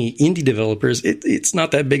tiny indie developers, it's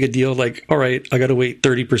not that big a deal. Like, all right, I got to wait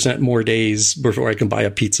 30% more days before I can buy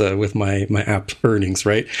a pizza with my app earnings,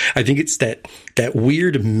 right? I think it's that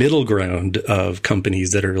weird middle ground of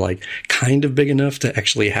companies that are like kind of big enough to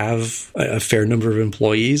actually have a fair number of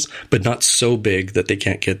employees, but not so big that they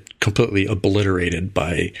can't get completely obliterated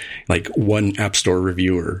by like one App Store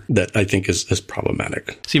reviewer, that I think is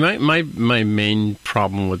problematic. See, my main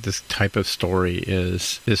problem with this type of story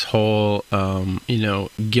is this whole,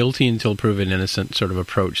 guilty until proven innocent sort of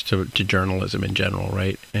approach to journalism in general,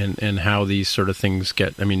 right? And how these sort of things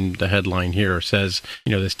get, the headline here says,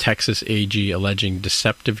 this Texas AG alleging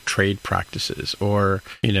deceptive trade practices, or,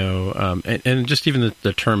 and just even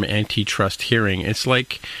the term antitrust hearing. It's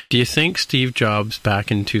like, do you think Steve Jobs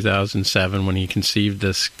back in 2007, when he conceived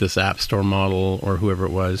this App Store model, or whoever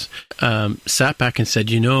it was, sat back and said,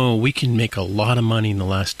 we can make a lot of money in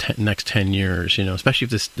the next 10 years, especially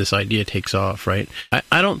if this idea takes off, right?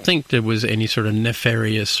 I don't think there was any sort of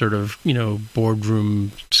nefarious sort of,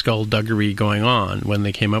 boardroom skullduggery going on when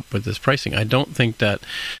they came up with this pricing. I don't think that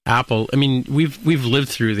Apple, we've lived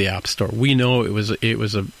through the App Store. We know it was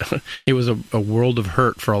a world of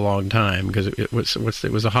hurt for a long time, because it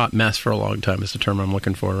was a hot mess for a long time, is the term I'm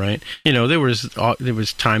looking for, right? There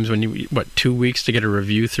was times when 2 weeks to get a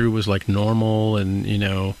review through was like normal, and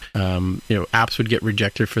apps would get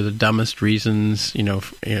rejected for the dumbest reasons,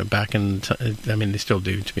 back in they still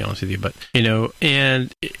do, to be honest with you, but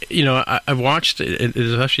I've watched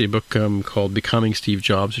there's actually a book called Becoming Steve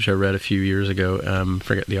Jobs, which I read a few years ago.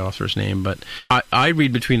 Forget the author's name, but I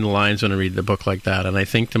read between the lines when I read the book like that, and I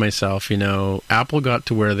think to myself, Apple got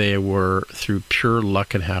to where they were through pure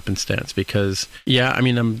luck and happenstance, because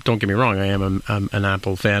don't get me wrong, I am an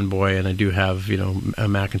Apple fanboy, and I do have a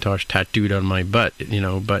Macintosh tattooed on my butt,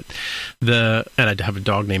 but and I have a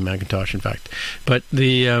dog named Macintosh, in fact. But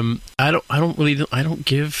I don't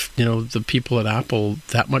give the people at Apple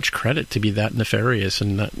that much credit to be that nefarious,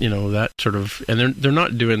 and that that sort of, and they're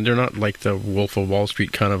not like the Wolf of Wall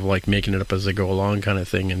Street kind of like making it up as they go along kind of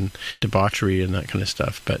thing, and debauchery and that kind of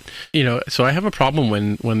stuff. But so I have a problem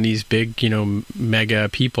when these big mega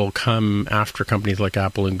people come after companies like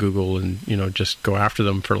Apple and Google, and just go after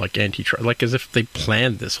them for like antitrust, like as if they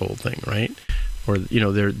planned this whole thing, right? Or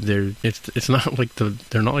it's not like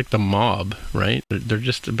they're not like the mob, right? They're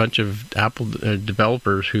just a bunch of Apple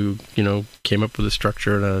developers who came up with a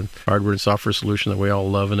structure and a hardware and software solution that we all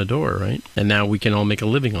love and adore, right? And now we can all make a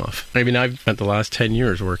living off. I've spent the last 10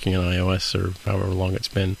 years working on iOS, or however long it's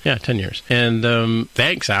been. Yeah, 10 years. And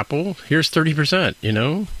thanks, Apple. Here's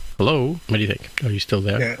 30%. Hello? What do you think? Are you still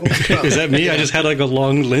there? Yeah, well, is that me? I just had like a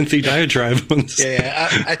long, lengthy diatribe on this. Yeah,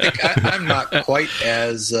 I think I'm not quite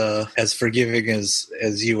as forgiving as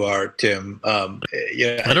you are, Tim. I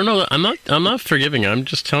don't know. I'm not forgiving. I'm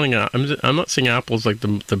just telling you. I'm not saying Apple's like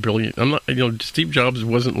the brilliant. I'm not. Steve Jobs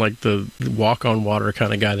wasn't like the walk on water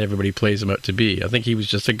kind of guy that everybody plays him out to be. I think he was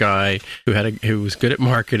just a guy who was good at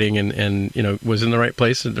marketing and was in the right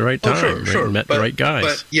place at the right time. Sure. Right? And met the right guys.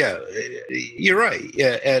 But yeah, you're right.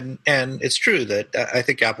 Yeah, and it's true that I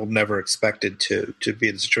think Apple never expected to be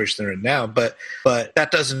in the situation they're in now. But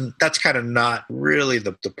that's kind of not really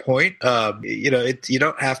the point. You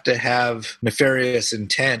don't have to have nefarious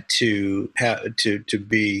intent to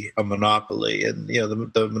be a monopoly, and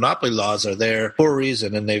the monopoly laws are there for a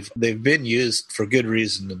reason, and they've been used for good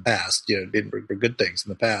reason in the past. For good things in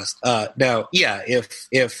the past. Now, yeah, if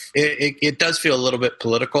it does feel a little bit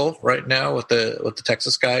political right now what the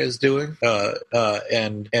Texas guy is doing,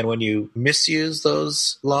 and when you misuse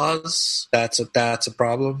those laws, that's a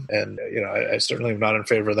problem. And I certainly am not in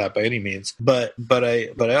favor of that by any means. But I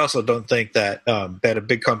also don't think that that a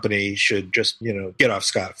big company should just get off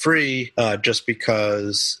scot-free just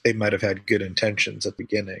because they might have had good intentions at the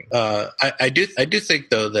beginning. I do think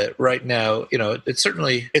though that right now it's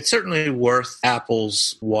certainly worth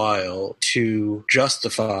Apple's while to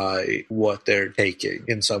justify what they're taking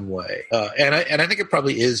in some way, and I think it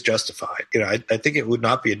probably is justified. I think it would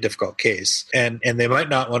not be a difficult case, and they might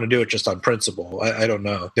not want to do it just on principle. I don't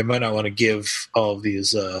know. They might not want to give all of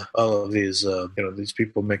these these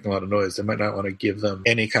people making a lot of noise. They might not want to give them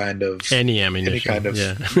any kind of ammunition, any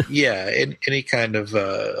kind of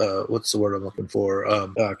what's the word I'm looking for?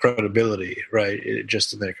 Credibility, right?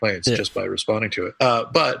 Just in their claims, just by responding to it.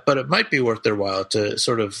 But it might be worth their while to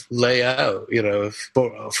sort of lay out,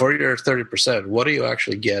 for your 30%, what are you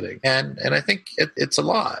actually getting? And I think it's a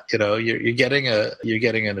lot. You're getting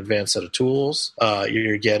an advanced set of tools.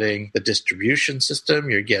 You're getting the distribution system.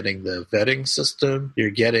 You're getting the vetting system. You're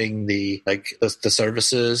getting the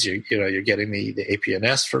services. You're getting the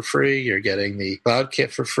APNS for free. You're getting the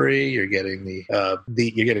CloudKit for free. You're getting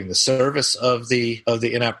you're getting the service of the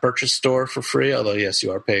in-app purchase store for free. Although yes,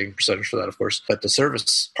 you are paying percentage for that, of course. But the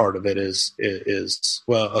service part of it is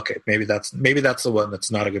well, okay. Maybe that's the one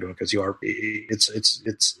that's not a good one because you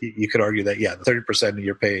you could argue that the 30%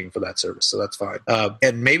 you're paying for that service, so that's fine.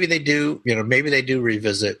 And maybe they do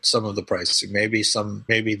revisit some of the pricing. Maybe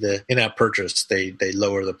the in-app purchase they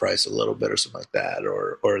lower the price a little bit or something like that,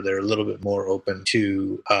 or they're a little bit more open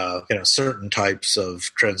to certain types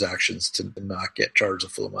of transactions to not get charged a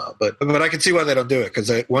full amount. But I can see why they don't do it,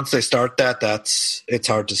 because once they start it's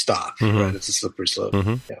hard to stop. Mm-hmm. Right? It's a slippery slope.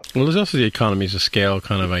 Mm-hmm. Yeah. Well, there's also the economies of scale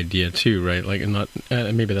kind of idea too, right? Like, not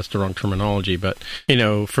maybe that's the wrong terminology, but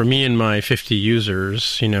for me and my 50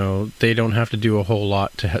 users, they don't have to do a whole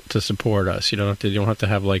lot to support us. You don't have to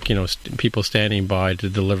have people standing by to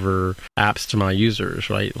deliver apps to my users,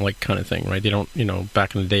 right? Like, kind of thing, right? They don't,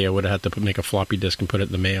 back in the day I would have had to make a floppy disk and put it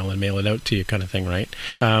in the mail and mail it out to you, kind of thing, right?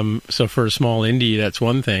 So for a small indie, that's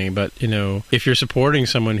one thing, but if you're supporting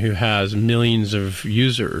someone who has millions of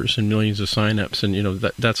users and millions of signups, and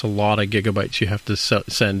that's a lot of gigabytes you have to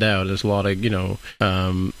send out. There's a lot of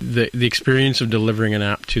the experience of delivering an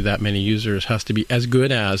app to that many users has to be as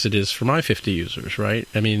good as it is for my 50 users, right?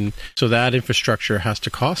 I mean, so that infrastructure has to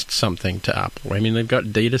cost something to Apple. I mean, they've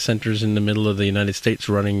got data centers in the middle of the United States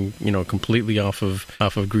running completely off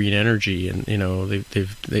of green energy, and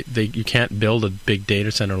you can't build a big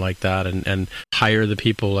data center like that and hire the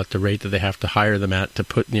people at the rate that they have to hire them at to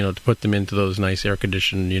put them into those nice air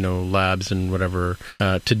conditioned labs and whatever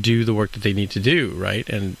to do the work that they need to do, right?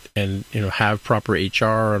 And have proper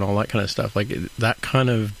HR and all that kind of stuff. Like, that kind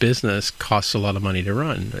of business costs a lot of money to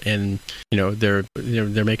run, and they're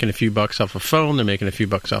making a few bucks off a phone, they're making a few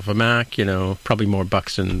bucks off a Mac, probably more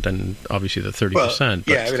bucks than obviously the 30%.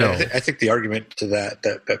 Well, I think the argument to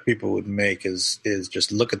that people would make is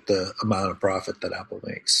just look at the amount of profit that Apple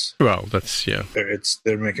makes. Well, that's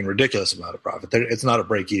they're making a ridiculous amount of profit. It's not a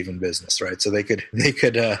break-even business, right? So they could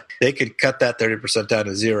cut that 30% down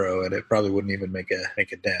to zero, and it probably wouldn't even make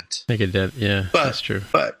a dent. Make a dent, yeah. That's true.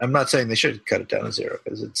 But I'm not saying they should cut it down to zero,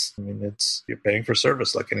 because you're paying for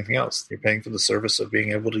service like anything else. You're paying for the service of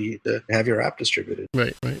being able to have your app distributed.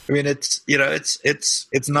 Right. I mean, it's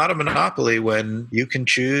not a monopoly when you can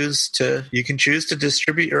choose to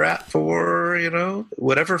distribute your app for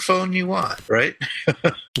whatever phone you want, right?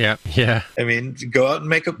 Yeah. I mean, go out and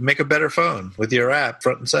make a better phone with your app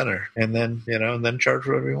front and center, and then charge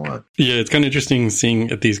whatever you want. Yeah, it's kind of interesting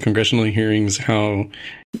seeing at these congressional hearings how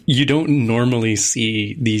you don't normally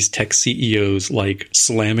see these tech CEOs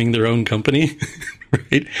slamming their own company.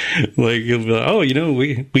 Right? Like, you'll be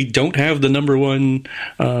like, we don't have the number one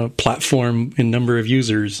platform in number of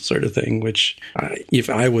users, sort of thing, which if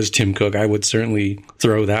I was Tim Cook, I would certainly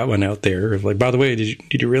throw that one out there. Like, by the way,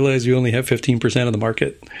 did you realize you only have 15% of the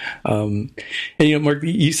market? And Mark,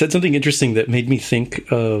 you said something interesting that made me think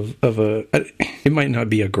of it might not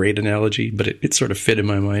be a great analogy, but it sort of fit in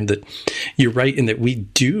my mind, that you're right in that we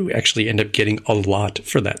do actually end up getting a lot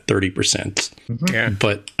for that 30%. Yeah.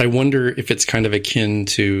 But I wonder if it's kind of akin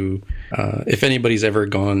to if anybody's ever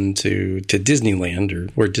gone to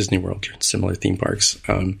Disneyland or Disney World, similar theme parks.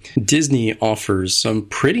 Disney offers some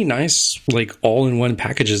pretty nice, like, all-in-one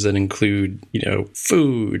packages that include,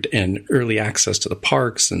 food and early access to the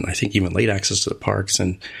parks, and I think even late access to the parks,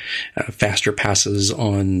 and faster passes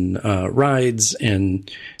on rides, and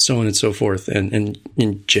so on and so forth. And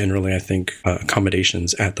generally, I think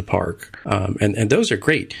accommodations at the park. And those are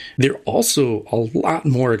great. They're also a lot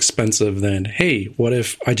more expensive than, hey, what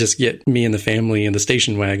if I just get me and the family in the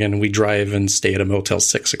station wagon and we drive and stay at a Motel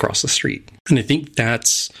 6 across the street? And I think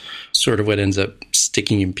that's sort of what ends up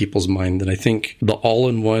sticking in people's mind. That I think the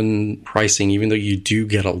all-in-one pricing, even though you do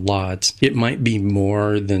get a lot, it might be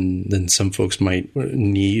more than some folks might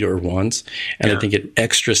need or want. And I think it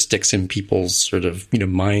extra sticks in people's sort of,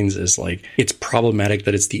 minds as like, it's problematic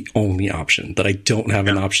that it's the only option, that I don't have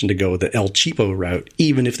an option to go the El Cheapo route,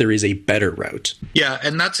 even if there is a better route. Yeah,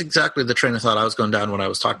 and that's exactly the train of thought I was going down when I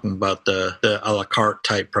was talking about the a la carte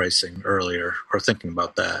type pricing earlier, or thinking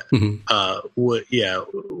about that.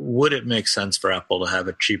 Would it make sense for Apple to have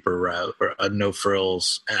a cheaper route, or a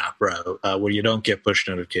no-frills app route, where you don't get push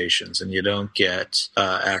notifications and you don't get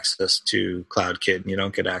access to CloudKit, and you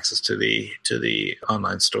don't get access to the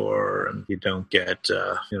online store, and you don't get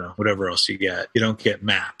whatever else you get. You don't get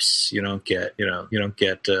maps. You don't get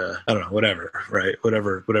I don't know, whatever, right?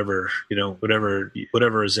 Whatever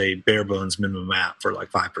is a bare bones minimum app for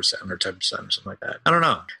like 5% or 10% or something like that. I don't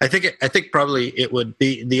know. I think probably it would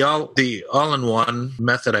be the all-in-one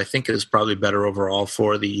method. I think is probably better overall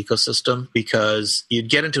for the ecosystem, because you'd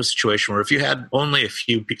get into a situation where if you had only a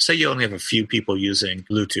few, say you only have a few people using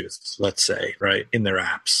Bluetooth, let's say, right, in their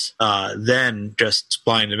apps, then just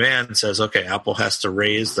supply and demand says, okay, Apple has to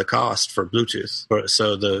raise the cost for Bluetooth.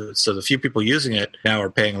 So the few people using it now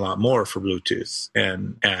are paying a lot more for Bluetooth,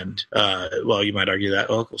 and well, you might argue that,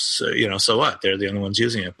 so what? They're the only ones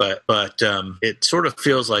using it, but it sort of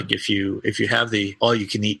feels like if you have the all you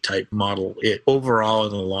can eat type model, it overall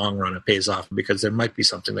in the long run it pays off, because there might be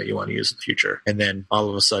something that you want to use in the future, and then all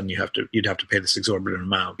of a sudden you'd have to pay this exorbitant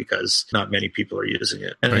amount because not many people are using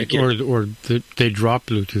it. And right. Or they drop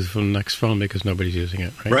Bluetooth from the next phone because nobody's using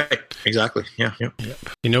it, right? Right. Exactly. Yeah.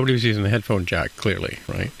 Nobody was using the headphone jack, clearly,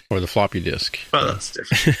 right? Or the floppy disk. Well, that's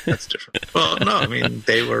different. Well, no, I mean,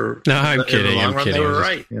 they were... No, I'm kidding. In the long I'm run, kidding. they were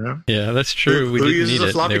right, Yeah, that's true. Who uses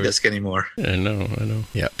a floppy disk anymore? I know.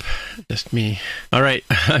 Yep. Just me. All right.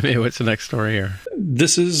 I mean, what's the next story here?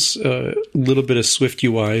 This is a little bit of Swift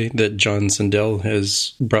UI that John Sandell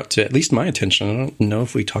has brought to at least my attention. I don't know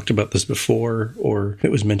if we talked about this before or if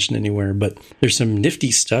it was mentioned anywhere, but there's some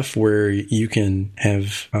nifty stuff where you can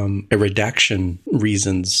have a redaction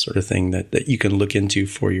reasons sort of thing that you can look into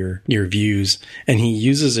for your views. And he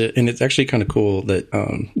uses it, and it's actually kind of cool that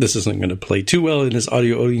this isn't going to play too well in this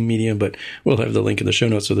audio-only medium, but we'll have the link in the show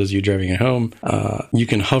notes for those of you driving at home. You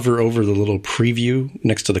can hover over the little preview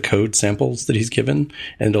next to the code samples that he's given,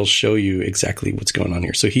 and it'll show you exactly what's going on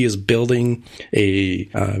here. So he is building a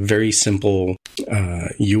very simple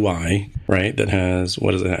UI, right, that has,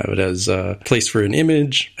 what does it have? It has a place for an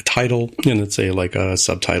image, a title, and let's say like a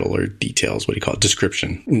subtitle or details, what do you call it,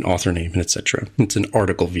 description, an author name, and etc. It's an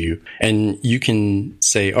article view. And you can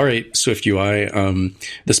say, all right, Swift UI,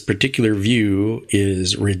 this particular view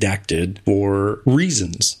is redacted for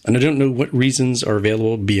reasons. And I don't know what reasons are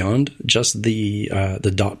available beyond just the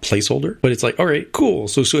dot placeholder, but it's like, all right, cool.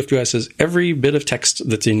 So Swift UI says every bit of text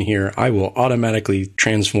that's in here, I will automatically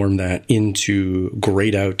transform that into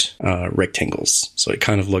grayed out rectangles. So it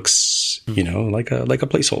kind of looks, like a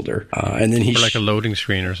placeholder. And then like a loading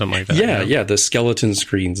screen or something like that. Yeah, the skeleton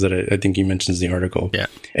screens that I think he mentions in the article. Yeah.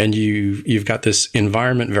 And you've got this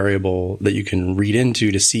environment variable that you can read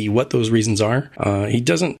into to see what those reasons are. He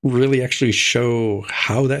doesn't really actually show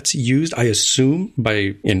how that's used. I assume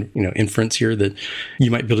by inference here that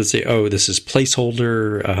you might be able to say, oh, this is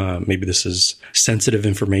placeholder. Maybe this is sensitive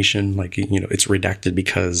information, like it's redacted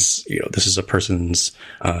because this is a person's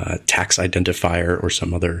tax identifier or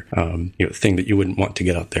some other thing that you wouldn't want to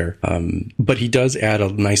get out there. But he does add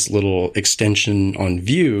a nice little extension on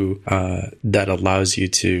Vue that allows you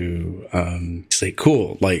to say,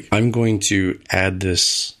 cool, like I'm going to add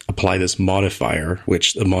this apply this modifier,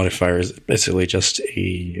 which the modifier is basically just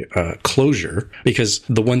a closure. Because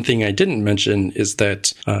the one thing I didn't mention is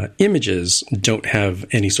that images don't have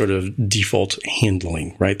any sort of default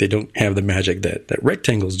handling, right? They don't have the magic that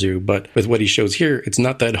rectangles do. But with what he shows here, it's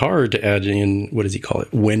not that hard to add in, what does he call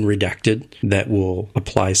it? When redacted, that will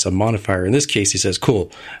apply some modifier. In this case, he says,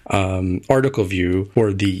 cool, article view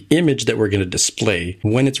or the image that we're going to display,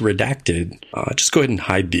 when it's redacted, just go ahead and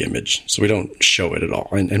hide the image so we don't show it at all.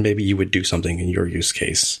 And maybe you would do something in your use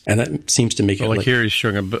case. And that seems to make it like here he's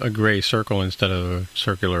showing a gray circle instead of a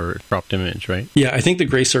circular cropped image, right? Yeah, I think the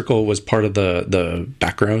gray circle was part of the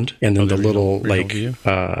background, and then the little like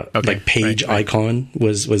page icon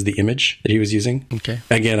was the image that he was using. Okay.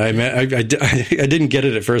 Again, I didn't get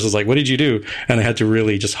it at first. I was like, what did you do? And I had to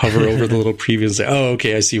really just hover over the little preview and say, oh,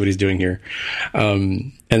 okay, I see what he's doing here.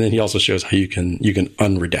 And then he also shows how you can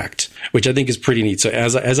unredact, which I think is pretty neat. So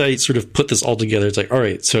as I sort of put this all together, it's like, all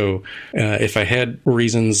right, so if I had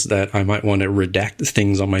reasons that I might want to redact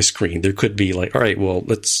things on my screen, there could be like, all right, well,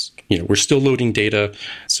 let's, we're still loading data,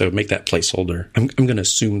 so make that placeholder. I'm going to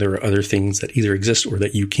assume there are other things that either exist or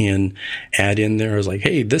that you can add in there. I was like,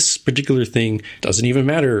 hey, this particular thing doesn't even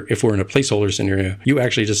matter if we're in a placeholder scenario. You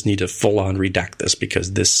actually just need to full on redact this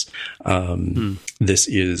because this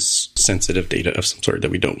is sensitive data of some sort that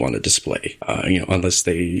we don't want to display, unless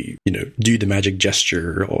they, do the magic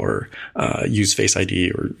gesture or use Face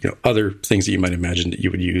ID or other things that you might imagine that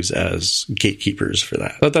you would use as gatekeepers for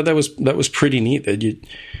that. I thought that was pretty neat. That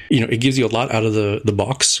it gives you a lot out of the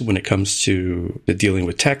box when it comes to dealing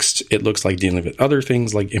with text. It looks like dealing with other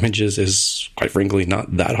things like images is, quite frankly,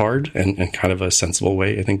 not that hard and kind of a sensible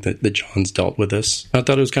way. I think that John's dealt with this. I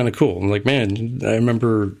thought it was kind of cool. I'm like, man, I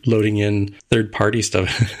remember loading in third-party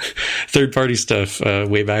stuff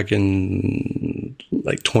way back in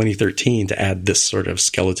like 2013 to add this sort of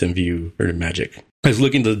skeleton view or magic. I was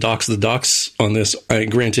looking at the docs. The docs on this,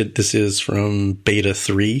 granted, this is from beta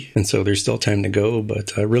 3, and so there's still time to go,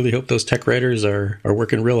 but I really hope those tech writers are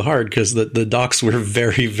working real hard because the docs were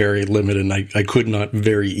very, very limited, and I could not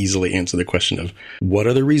very easily answer the question of what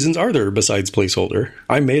other reasons are there besides placeholder.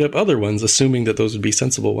 I made up other ones, assuming that those would be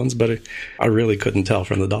sensible ones, but I really couldn't tell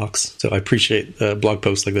from the docs. So I appreciate blog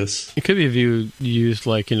posts like this. It could be a view used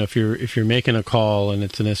like, if you're making a call and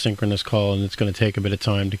it's an asynchronous call and it's going to take a bit of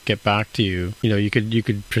time to get back to you, you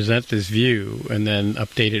could present this view and then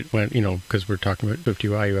update it when, because we're talking about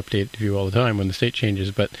SwiftUI, you update the view all the time when the state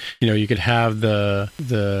changes, but, you could have the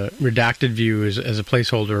redacted view as a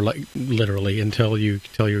placeholder, like literally until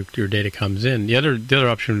your data comes in. The other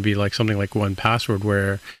option would be like something like 1Password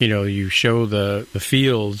where, you show the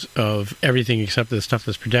fields of everything except the stuff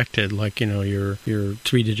that's protected, like, your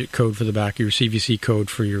 3-digit code for the back, your CVC code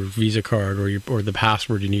for your Visa card or the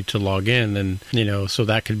password you need to log in. And, so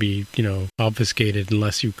that could be, obfuscated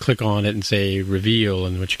unless you click on it and say reveal,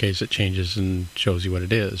 in which case it changes and shows you what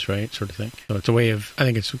it is, right? Sort of thing. So it's I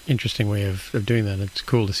think it's an interesting way of doing that. It's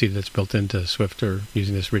cool to see that it's built into Swift or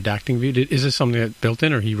using this redacting view. Is this something that's built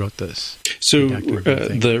in or he wrote this? So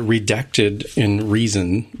the redacted in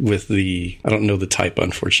Reason with I don't know the type,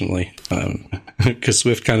 unfortunately, because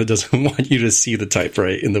Swift kind of doesn't want you to see the type,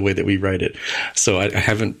 right, in the way that we write it. So I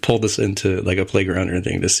haven't pulled this into like a playground or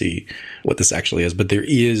anything to see what this actually is, but there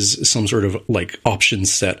is some sort of like option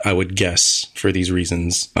set, I would guess, for these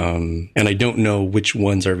reasons. And I don't know which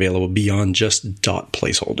ones are available beyond just dot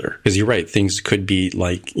placeholder. Because you're right, things could be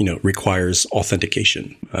like, requires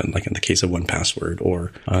authentication, like in the case of 1Password,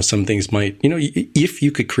 or some things might, if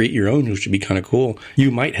you could create your own, which would be kind of cool,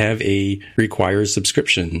 you might have a requires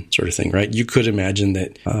subscription sort of thing, right? You could imagine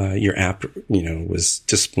that your app, was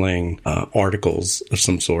displaying articles of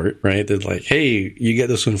some sort, right? That like, hey, you get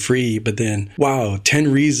this one free, but then, wow,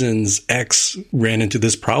 10 reasons X ran into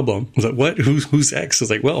this problem. I was like, what? Who's X? I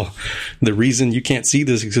was like, well, the reason you can't see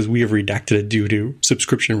this is because we have redacted it due to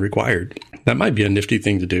subscription required. That might be a nifty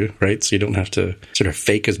thing to do, right? So you don't have to sort of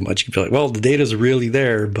fake as much. You can be like, well, the data's really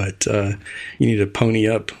there, but you need to pony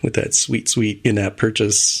up with that sweet in-app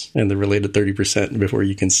purchase and the related 30% before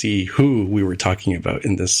you can see who we were talking about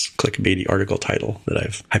in this clickbaity article title that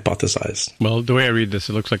I've hypothesized. Well, the way I read this,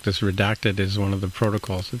 it looks like this redacted is one of the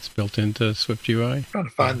protocols that's built into SwiftUI. I'm trying to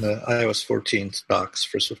find the iOS 14 docs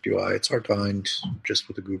for SwiftUI. It's hard to find just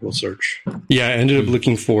with a Google search. Yeah, I ended up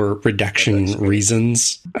looking for redaction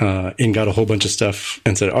reasons and got a a whole bunch of stuff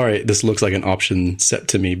and said, all right, this looks like an option set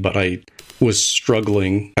to me, but I was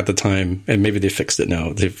struggling at the time, and maybe they fixed it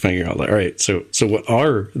now. They figure out, like, all right, so what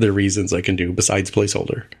are the reasons I can do besides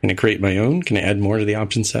placeholder? Can I create my own? Can I add more to the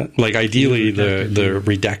option set? Like, ideally, the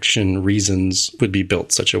redaction reasons would be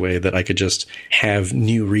built such a way that I could just have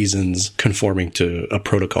new reasons conforming to a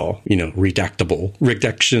protocol, redactable,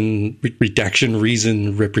 redaction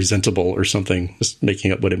reason representable or something, just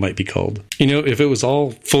making up what it might be called. If it was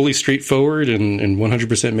all fully straightforward and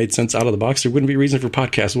 100% made sense out of the box, there wouldn't be reason for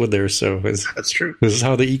podcasts, would there? So that's true. This is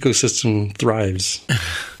how the ecosystem thrives.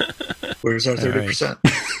 Where's our 30%?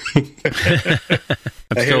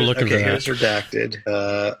 I'm still looking for that. Here's redacted.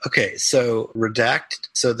 So redact.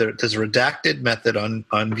 So there's a redacted method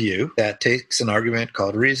on Vue that takes an argument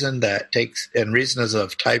called reason and reason is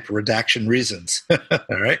of type redaction reasons.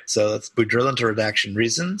 All right. So we drill into redaction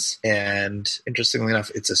reasons, and interestingly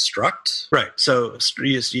enough, it's a struct. Right. So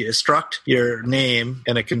you struct your name,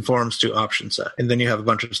 and it conforms to option set, and then you have a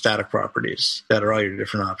bunch of static properties that are all your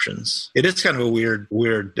different options. It is kind of a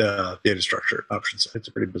weird data structure. Option set. It's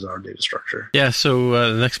a pretty bizarre data structure. Yeah. So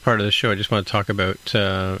the next part of the show, I just want to talk about,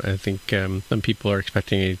 I think some people are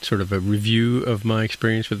expecting a sort of a review of my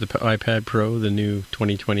experience with the iPad Pro, the new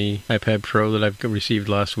 2020 iPad Pro that I've received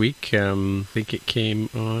last week. I think it came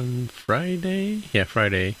on Friday. Yeah,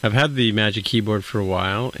 Friday. I've had the Magic Keyboard for a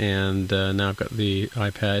while, and now I've got the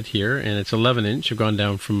iPad here, and it's 11-inch. I've gone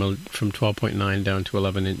down from 12.9 down to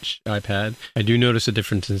 11-inch iPad. I do notice a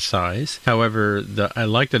difference in size. However, I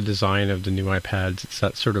like the design of the new iPads. It's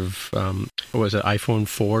that sort of, what was it, iPhone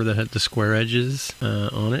 4 that had the square edges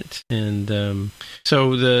on it. And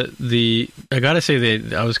so I gotta say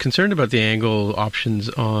that I was concerned about the angle options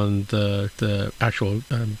on the actual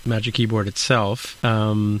Magic Keyboard itself,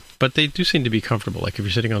 but they do seem to be comfortable. Like if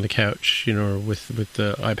you're sitting on the couch, or with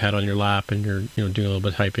the iPad on your lap and you're doing a little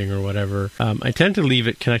bit of typing or whatever, I tend to leave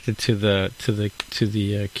it connected to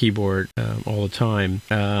the keyboard all the time.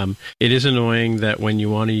 It is annoying that when you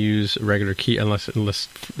want to use a regular key, unless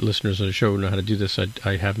listeners of the show know how to do this,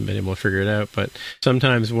 I haven't been able to figure it out. But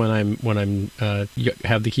sometimes when I'm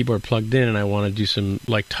have the keyboard plugged in and I want to do some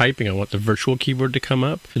like typing, I want the virtual keyboard to come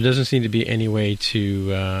up. There doesn't seem to be any way to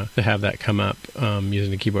have that come up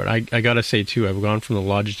using the keyboard. I gotta say too, I've gone from the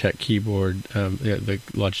Logitech keyboard, the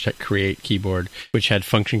Logitech Create keyboard, which had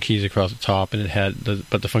function keys across the top, and it had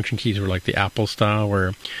but the function keys were like the Apple style,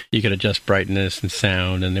 where you could adjust brightness and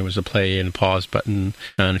sound, and there was a play and pause button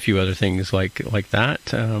and a few other things like that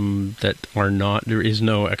that are not. There is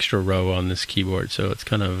no extra row on this keyboard, so it's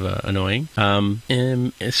kind of annoying.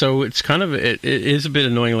 And so it's kind of it is a bit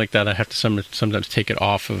annoying like that. I have to sometimes take it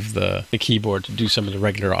off of the keyboard to do some of the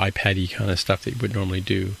regular iPad-y kind of stuff that you would normally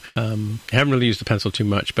do. I haven't really used the pencil too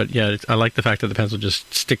much, but yeah, I like the fact that the pencil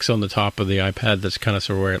just sticks on the top of the iPad. That's kind of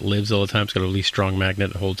sort of where it lives all the time. It's got a really strong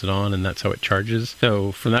magnet that holds it on, and that's how it charges.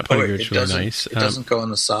 So from that point of view, it's really nice. It doesn't go on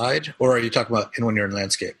the side, or are you talking about when you're in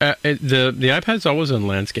landscape? The iPad's always in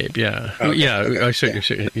landscape. Yeah, okay, yeah.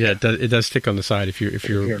 Yeah, it does stick on the side if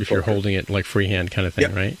you're holding it like freehand kind of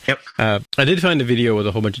thing, right? Yep. I did find a video with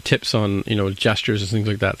a whole bunch of tips on gestures and things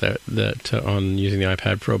like that on using the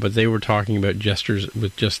iPad Pro, but they were talking about gestures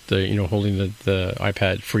with just the holding the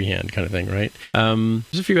iPad freehand kind of thing, right?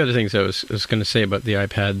 There's a few other things I was going to say about the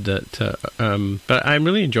iPad but I'm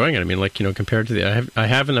really enjoying it. I mean, like compared to I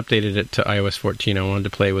haven't updated it to iOS 14. I wanted to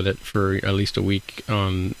play with it for at least a week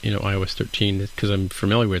on iOS 13 because I'm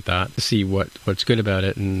familiar with that to see what's good about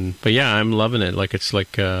it. But yeah, I'm loving it. Like it's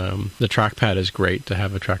like the trackpad is great. To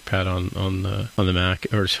have a trackpad on the Mac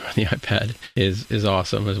or on the iPad is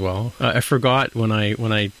awesome as well. I forgot when I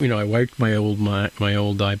wiped my old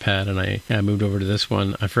iPad and I moved over to this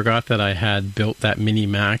one. I forgot that I had built that mini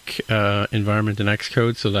Mac environment in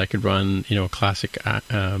Xcode so that I could run a classic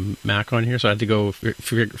Mac on here. So I had to go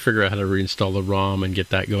figure out how to reinstall the ROM and get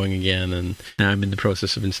that going again. And now I'm in the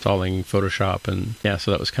process of installing Photoshop. And yeah,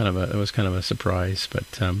 so that was kind of a surprise. But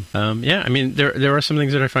yeah, I mean there are some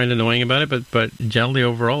things that I find annoying about it, but generally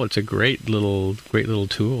overall it's a great little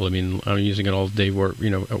tool. I mean, I'm using it all day at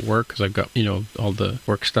work because I've got all the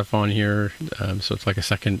work stuff on here. So it's like a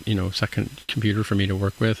second computer for me to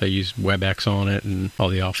work with. I use WebEx on it and all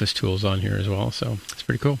the Office tools on here as well. So it's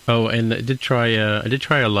pretty cool. Oh, and I did try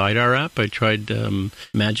a LiDAR app. I tried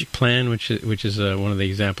Magic Plan, which is one of the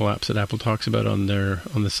example apps that Apple talks about on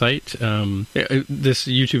the site. The this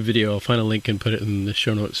YouTube video, I'll find a link and put it in the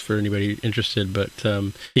show notes for anybody interested. But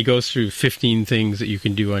he goes through 15 things that you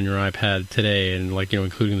can do on your iPad today, and like,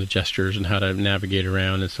 including the gestures and how to navigate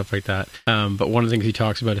around and stuff like that. But one of the things he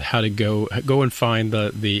talks about is how to go and find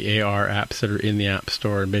the AR apps that are in the App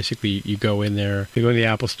Store. And basically, you go in there, you go in the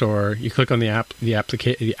Apple Store, you click on the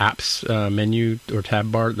apps menu or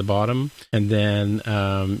tab bar at the bottom, and then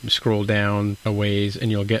scroll down a ways,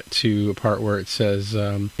 and you'll get to a part where it says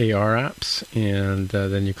AR apps, and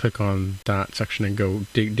then you click on that section and go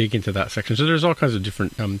dig into that section. So there's all kinds of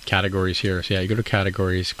different categories here. So yeah, you go to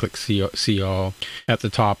categories, click see all. At the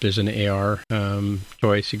top, there's an AR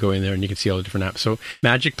choice. You go in there and you can see all the different apps. So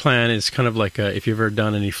Magic Plan is kind of like if you've ever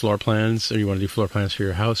done any floor plans, or you want to do floor plans for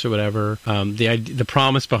your house or whatever, the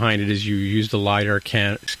promise behind it is you use the LiDAR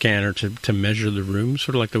scanner to measure the room,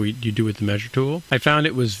 sort of like the way you do with the measure tool. I found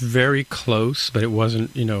it was very close, but it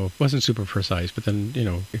wasn't super precise. But then,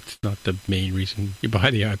 it's not the main reason you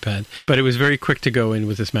buy the iPad. But it was very quick to go in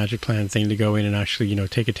with this Magic Plan thing, to go in and actually,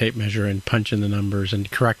 take a tape measure and punch in the numbers and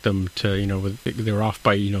correct them to, they were off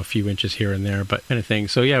by, a few inches here and there, but kind of thing.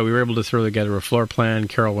 So yeah, we were able to throw together a floor plan.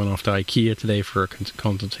 Carol went off to IKEA today for a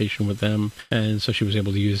consultation with them. And so she was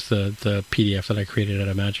able to use the PDF that I created at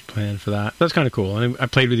a Magic Plan for that. That's kind of cool. And I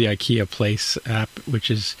played with the IKEA Place app, which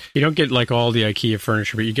is, you don't get like all the IKEA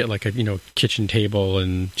furniture, but you get like a, kitchen table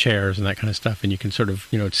and chairs and that kind of stuff. And you can sort of,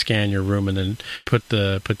 scan your room and then put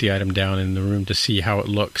the item down in the room to see how it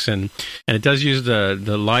looks. And it does use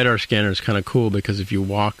the LiDAR scanner is kind of cool, because if you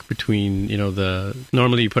walk between,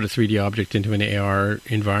 normally you put a 3D object into an AR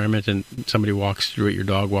environment and somebody walks through it, your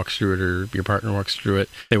dog walks through it, or your partner walks through it,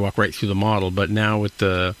 they walk right through the model. But now with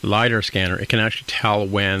the LiDAR scanner, it can actually tell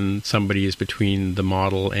when somebody is between the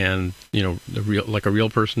model and, a real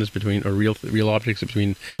person is between, or real objects are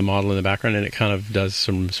between the model and the background, and it kind of does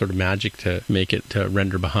some sort of magic to make it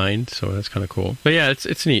render behind. So that's kind of cool. But yeah,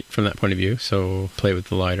 it's neat from that point of view. So play with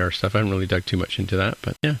the LiDAR stuff. I haven't really dug too much into that,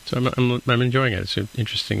 but yeah, so I'm enjoying it. It's an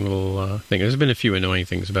interesting little thing. There's been a few annoying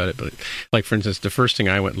things about it, but like, for instance, the first thing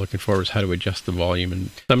I went looking for was how to adjust the volume, and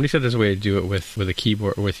somebody said there's a way to do it with a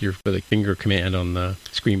keyboard, with a finger command on the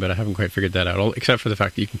screen, but I haven't quite figured that out, except for the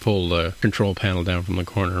fact that you can pull the control panel down from the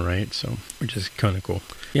corner, right? So, which is kind of cool.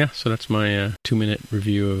 Yeah, so that's my 2-minute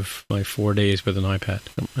review of my 4 days with an iPad.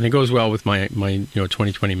 And it goes well with my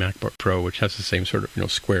 2020 MacBook Pro, which has the same sort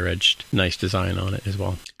of, square-edged, nice design on it as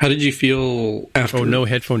well. How did you feel after... Oh, no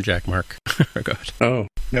headphone jack, Mark. Oh, God. Oh.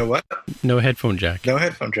 No what? No headphone jack. No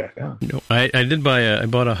headphone jack, oh. No, I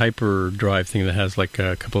bought a hyperdrive thing that has like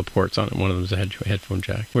a couple of ports on it. One of them is a headphone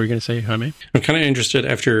jack. What were you going to say, Jaime? I'm kind of interested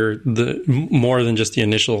after more than just the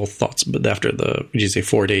initial thoughts, but after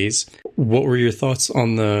 4 days, what were your thoughts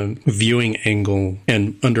on the viewing angle,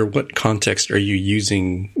 and under what context are you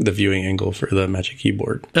using the viewing angle for the Magic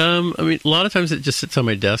Keyboard? I mean, a lot of times it just sits on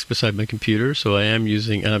my desk beside my computer, so I am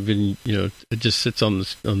using, and I've been, it just sits on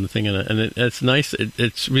the thing, and it's nice.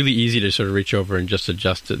 It's really easy to sort of reach over and just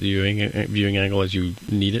adjust the viewing angle as you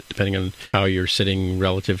need it, depending on how you're sitting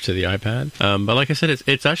relative to the iPad. But like I said,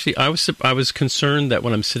 it's actually, I was concerned that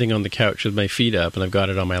when I'm sitting on the couch with my feet up and I've got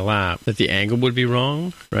it on my lap, that the angle would be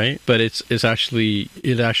wrong, right? But it actually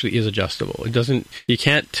is adjustable. It doesn't, you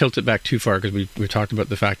can't tilt it back too far, because we talked about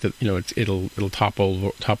the fact that it'll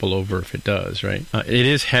topple over if it does, right? It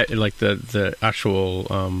is like the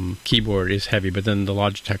actual keyboard is heavy, but then the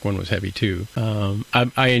Logitech one was heavy too.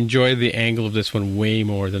 I enjoy the angle of this one way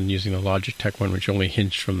more than using the Logitech one, which only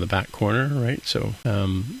hinged from the back corner, right? So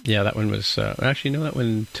yeah, that one was actually no, that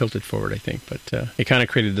one tilted forward, I think, but it kind of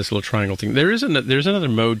created this little triangle thing. There's another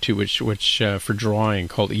mode too, which for drawing,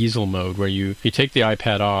 called easel mode, where you take the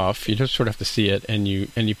iPad off, you just sort of have to see it, and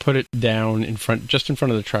you put it down just in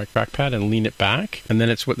front of the trackpad and lean it back, and then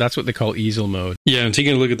that's what they call easel mode. Yeah, I'm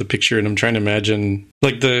taking a look at the picture and I'm trying to imagine,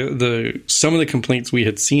 like, some of the complaints we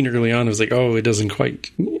had seen early on was like, oh, it doesn't quite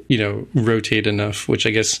rotate enough, which I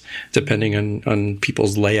guess depending on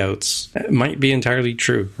people's layouts, it might be entirely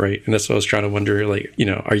true, right? And that's what I was trying to wonder, like,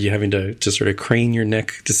 are you having to sort of crane your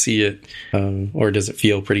neck to see it, or does it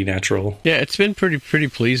feel pretty natural? Yeah, it's been pretty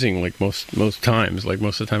pleasing, like most times. Like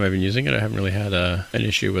most of the time I've been using it, I haven't really had an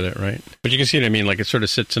issue with it, right? But you can see what I mean, like it sort of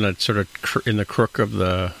sits in a sort of in the crook of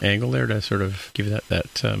the angle there to sort of give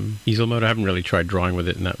that easel mode. I haven't really tried drawing with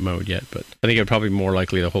it in that mode yet, but I think I'd probably be more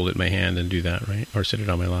likely to hold it in my hand and do that, right? Or sit it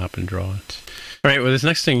on my lap and draw it. All right. Well, this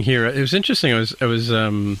next thing here, it was interesting. I was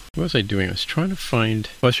what was I doing? I was trying to find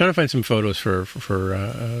some photos for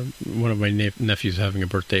one of my nephews having a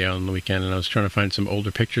birthday on the weekend, and I was trying to find some older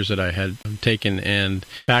pictures that I had taken. And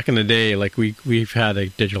back in the day, like we've had a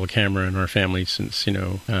digital camera in our family since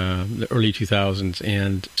the early 2000s,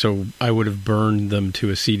 and so I would have burned them to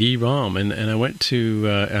a CD-ROM, and I went to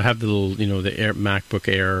I have the little the MacBook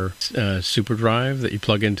Air Super Drive that you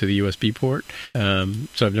plug into the USB port.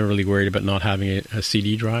 So I've never really worried about not having a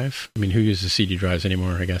CD drive. I mean, who uses CD drives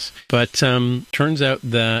anymore, I guess. But turns out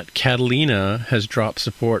that Catalina has dropped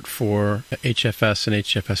support for HFS and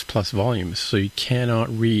HFS Plus volumes. So you cannot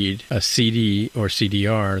read a CD or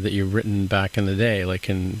CDR that you've written back in the day, like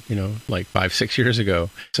 5-6 years ago.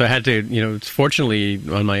 So I had to, fortunately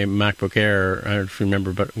on my MacBook Air, I don't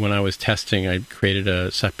remember, but when I was testing, I created a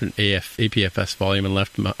separate APFS volume and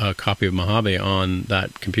left a copy of Mojave on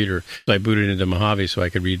that computer. So I booted into Mojave so I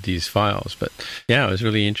could read these files. But yeah, it was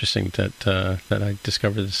really interesting that I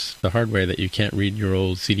discovered the hard way that you can't read your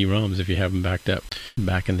old CD-ROMs if you have them backed up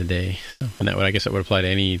back in the day. So, and I guess that would apply to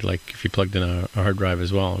any, like if you plugged in a hard drive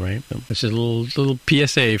as well, right? So it's just a little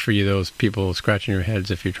PSA for you, those people scratching your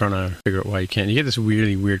heads if you're trying to figure out why you can't. You get this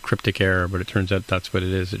really weird cryptic error, but it turns out that's what it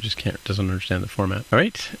is. It just doesn't understand the format. All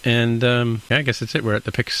right, and I guess that's it. We're at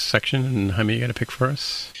the picks section, and Jaime, you got a pick for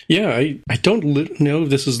us? Yeah, I don't know if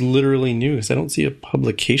this is literally new because I don't see a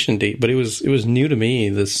publication date, but it was new to me,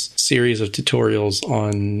 this series of tutorials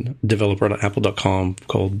on developer.apple.com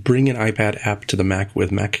called Bring an iPad App to the Mac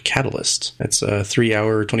with Mac Catalyst. It's a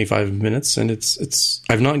 3-hour, 25 minutes, and it's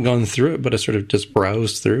I've not gone through it, but I sort of just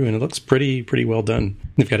browsed through, and it looks pretty well done.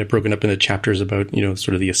 They've got it broken up into chapters about, sort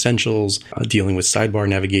of the essentials, dealing with sidebar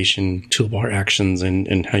navigation, toolbar actions,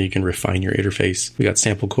 and how you can refine your interface. We got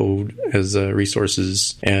sample code as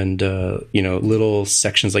resources, and little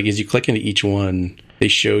sections, like as you click into each one, they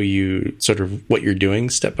show you sort of what you're doing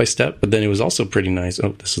step by step. But then it was also pretty nice.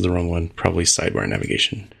 Oh, this is the wrong one. Probably sidebar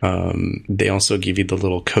navigation. They also give you the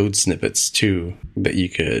little code snippets too that you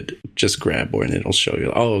could just grab, and it'll show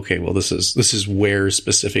you, oh, okay, well, this is where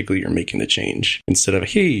specifically you're making the change. Instead of,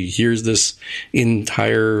 hey, here's this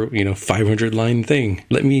entire 500 line thing.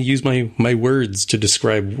 Let me use my words to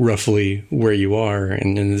describe roughly where you are.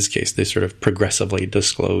 And in this case, they sort of progressively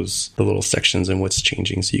disclose the little sections and what's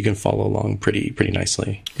changing, so you can follow along pretty nicely.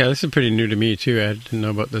 Yeah, this is pretty new to me too. I didn't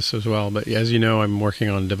know about this as well. But as you know, I'm working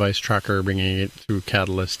on Device Tracker, bringing it through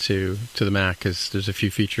Catalyst to the Mac, because there's a few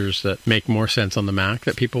features that make more sense on the Mac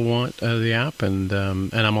that people want the app, and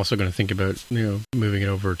I'm also going to think about moving it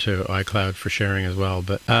over to iCloud for sharing as well.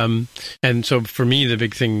 But and so for me, the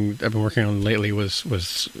big thing I've been working on lately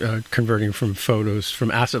was converting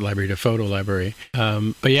from asset library to photo library.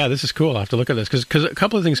 But yeah, this is cool. I'll have to look at this because a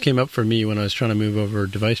couple of things came up for me when I was trying to move over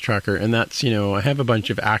Device Tracker, and that's I have a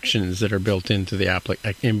bunch of actions that are built into the app,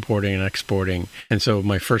 like importing and exporting. And so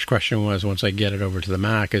my first question was, once I get it over to the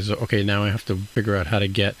Mac, is okay, now I have to figure out how to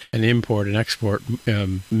get an import and export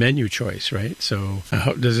menu choice, right? So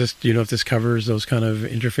does this, if this covers those kind of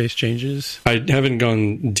interface changes? I haven't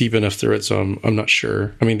gone deep enough through it, so I'm not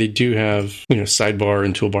sure. I mean, they do have sidebar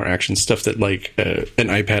and toolbar action stuff that like an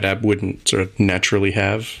iPad app wouldn't sort of naturally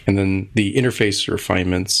have. And then the interface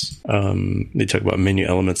refinements, they talk about menu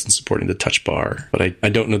elements and supporting the touch bar, but I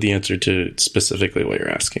don't know the answer to specifically what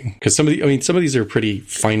you're asking, because some of these are pretty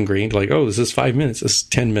fine-grained, like, oh, this is 5 minutes, this is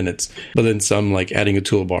 10 minutes, but then some, like adding a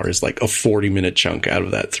toolbar, is like a 40-minute chunk out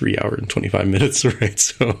of that 3 hour and 25 minutes, right?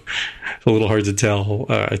 So it's a little hard to tell.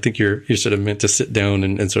 I think you're sort of meant to sit down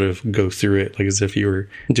and sort of go through it like as if you were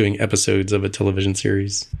doing episodes of a television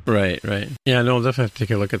series. Right. Yeah, no, I'll definitely have to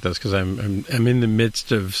take a look at this, because I'm in the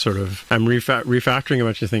midst of I'm refactoring a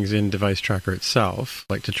bunch of things in Device Tracker itself,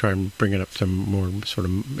 like to try and bring it up to more sort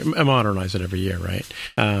of modernize it every year, right?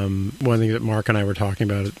 One thing that Mark and I were talking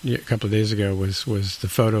about a couple of days ago was the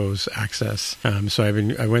photos access. So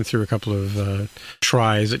I went through a couple of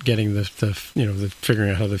tries at getting the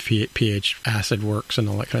figuring out how the pH acid works and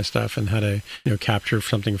all that kind of stuff, and how to capture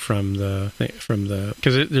something from the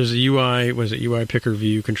because there's a UI, UI Picker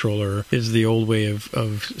View controller is the old way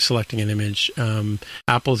of selecting an image.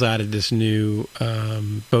 Apple's added this new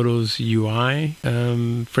Photos UI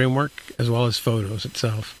framework, as well as Photos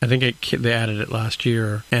itself. I think they added it last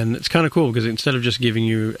year, and it's kind of cool because instead of just giving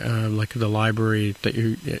you like the library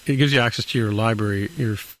it gives you access to your library,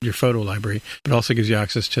 your photo library, but also gives you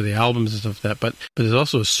access to the albums and stuff like that. But there's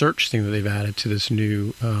also a search thing that they've added to this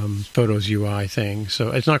new Photos UI thing.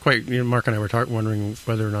 So it's not quite. Mark and I were wondering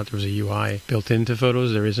whether or not there was a UI built into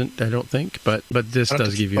Photos. There isn't, I don't think, but this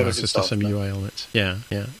does give you access to some UI elements. Yeah.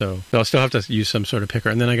 So I'll still have to use some sort of picker,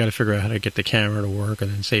 and then I got to figure out how to get the camera to work,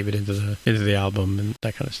 and then save it into the the album and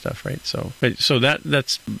that kind of stuff, right? So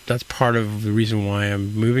that's part of the reason why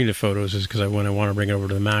I'm moving to Photos, is because when I want to bring it over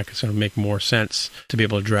to the Mac, it's going to make more sense to be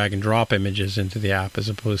able to drag and drop images into the app as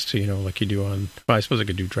opposed to, like you do on, well, I suppose I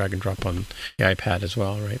could do drag and drop on the iPad as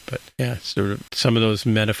well, right? But yeah, sort of some of those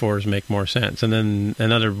metaphors make more sense. And then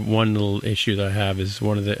one little issue that I have is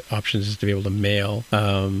one of the options is to be able to mail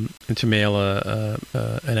an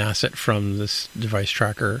asset from this device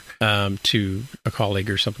tracker to a colleague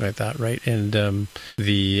or something like that, right? And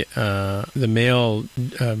the mail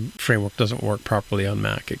framework doesn't work properly on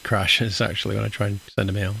Mac. It crashes actually when I try and send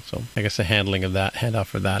a mail. So I guess the handling of that,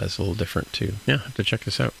 handoff of that, is a little different too. Yeah, I have to check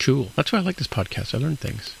this out. Cool. That's why I like this podcast. I learn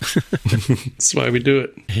things. That's why we do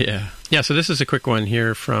it. Yeah. Yeah, so this is a quick one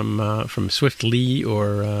here from Swift Lee,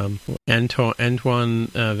 or Antoine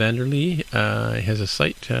Vanderlee. He has a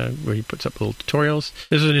site where he puts up little tutorials.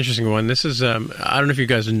 This is an interesting one. This is, I don't know if you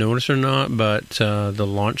guys have noticed or not, but the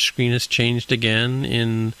launch screen has changed again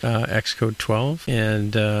in Xcode 12.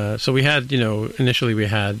 And so we had, initially we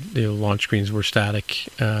had the launch screens were static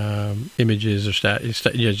images, or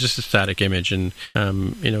just a static image. And,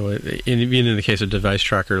 even in the case of Device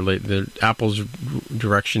Tracker, the Apple's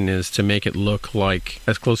direction is to make it look like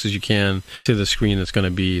as close as you can to the screen that's going to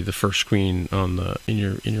be the first screen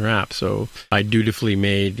in your app. So I dutifully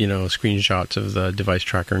made screenshots of the Device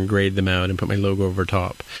Tracker and grade them out and put my logo over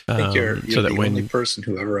top. I think you're so the only person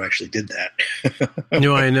who ever actually did that.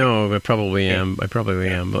 No, I know. I probably am.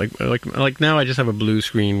 Like now, I just have a blue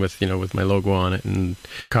screen with my logo on it and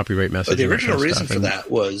copyright message. But the original reason for that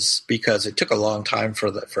was because it took a long time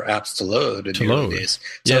for apps to load in the early days.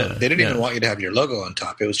 So they didn't even want you to have your logo on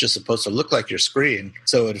top. It was just supposed to look like your screen,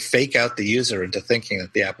 so it would fake out the user into thinking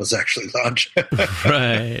that the app was actually launched.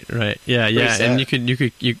 Right. Yeah. And you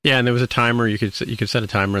could and there was a timer. You could set a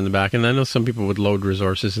timer in the back, and I know some people would load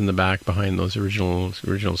resources in the back behind those original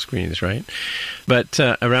screens, right? But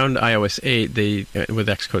around iOS 8, with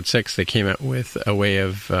Xcode 6, they came out with a way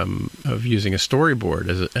of using a storyboard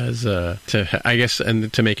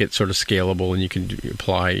and to make it sort of scalable, and you can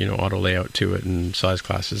apply auto layout to it and size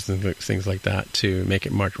classes and things like that to make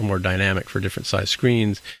it much more dynamic for different size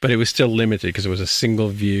screens. But it was still limited because it was a single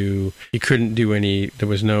view. You couldn't do there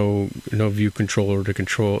was no view controller to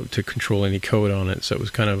control any code on it, so it was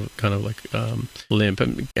kind of like limp.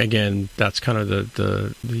 And again, that's kind of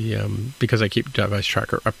the because I keep Device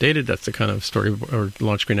Tracker updated, that's the kind of story or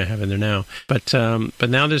launch screen I have in there now. But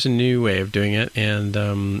now there's a new way of doing it, and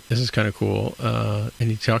this is kind of cool. And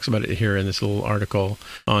he talks about it here in this little article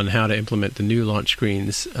on how to implement the new launch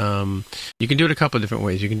screens. You can do it a couple of different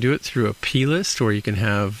ways. You can do it through a plist, or you can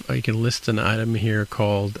list an item here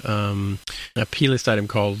called a plist item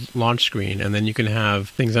called launch screen, and then you can have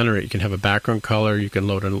things under it. You can have a background color. You can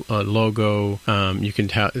load a logo. You can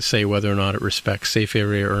say whether or not it respects safe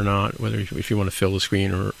area or not. Whether if you want to fill the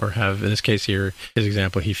screen or have, in this case here, his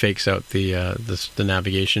example, he fakes out the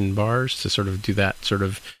navigation bars to sort of do that sort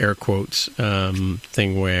of air quotes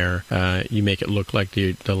thing where you make it look like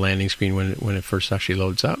the landing screen when it first actually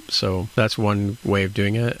loads up. So that's one way of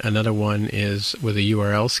doing it. Another one is with a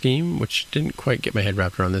URL scheme, which didn't quite get my head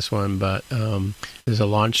wrapped around this one, but there's a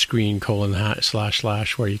launch screen /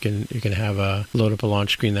 where you can have load up a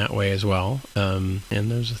launch screen that way as well. And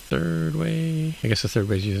there's a third way. I guess the third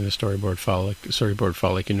way is using a storyboard file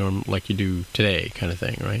like you do today, kind of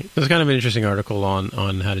thing, right? There's kind of an interesting article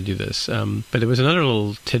on how to do this. But there was another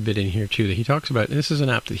little tidbit in here too that he talks about. This is an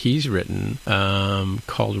app that he's written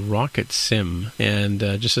called Rocket Sim, and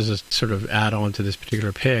just as a sort of add-on to this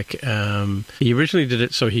particular pick, he originally did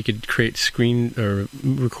it so he could create screen or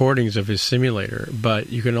recordings of his simulator. But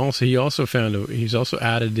he's also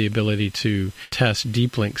added the ability to test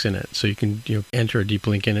deep links in it, so you can enter a deep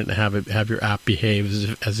link in it and have your app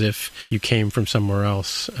behave as if you came from somewhere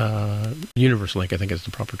else. Universal link, I think, is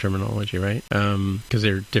the proper terminology, right? Because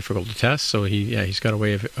they're difficult to test. So he's got a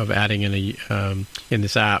way of adding in in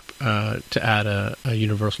this app to add a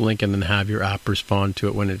universal link and then have your app respond to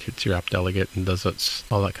it when it hits your app delegate and does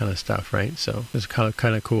all that kind of stuff, right? So there's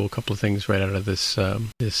kind of cool couple of things right out of this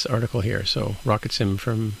article here. So Rocket Sim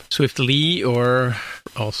from Swift Lee, or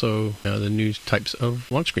also the new types of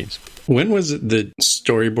launch screens. When was it that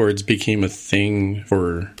storyboards became a thing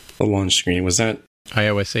for the launch screen? Was that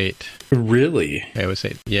iOS 8. Really? iOS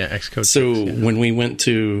 8. Yeah, Xcode 6. So when we went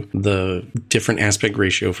to the different aspect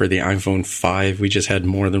ratio for the iPhone 5, we just had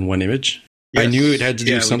more than one image? I knew it had to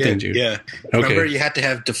do we something, did. dude. Yeah. Okay. Remember, you had to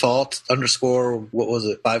have default underscore, what was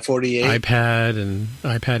it, 548? iPad and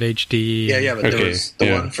iPad HD. Yeah, but Okay, there was the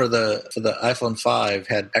yeah. one for the iPhone 5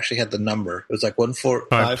 actually had the number. It was like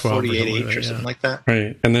 548H or something like that.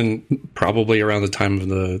 Right. And then probably around the time of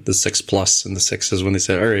the 6 Plus and the 6 is when they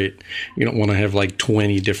said, all right, you don't want to have like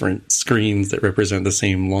 20 different screens that represent the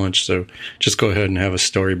same launch. So just go ahead and have a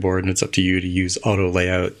storyboard, and it's up to you to use auto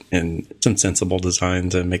layout and some sensible design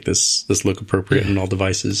to make this look appropriate in all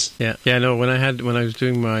devices. Yeah. No. When I was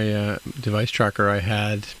doing my device tracker, I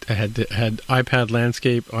had iPad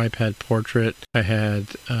landscape, iPad portrait. I had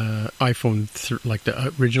iPhone like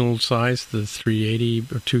the original size, the 380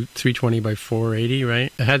 or 320 by 480.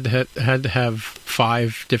 Right. I had to have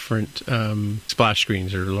 5 different splash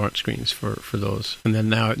screens or launch screens for those. And then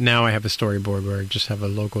now I have a storyboard where I just have a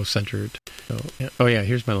logo centered. So yeah. Oh yeah.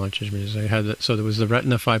 Here's my launch images. I had so there was the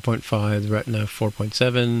Retina 5.5, the Retina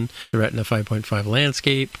 4.7, the Retina 5.5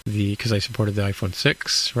 landscape, because I supported the iPhone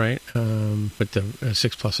 6, right? With the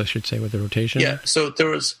 6 Plus, I should say, with the rotation. Yeah, so there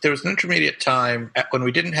was an intermediate time when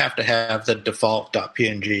we didn't have to have the default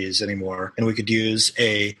 .pngs anymore, and we could use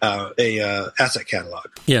a asset catalog.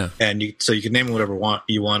 Yeah, and you could name them whatever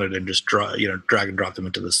you wanted and just drag and drop them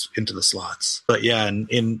into the slots. But yeah,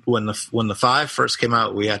 and when the 5 first came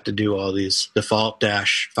out, we had to do all these default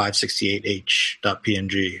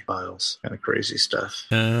 -568h.png files, kind of crazy stuff.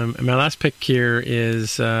 My last pick here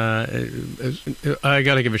is I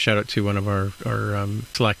got to give a shout out to one of our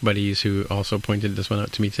Slack buddies who also pointed this one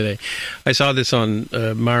out to me today. I saw this on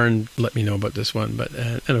Maren let me know about this one, but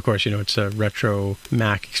and of course it's a retro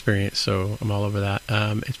Mac experience, so I'm all over that.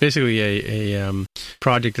 It's basically a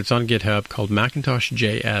project that's on GitHub called Macintosh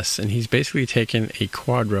JS, and he's basically taken a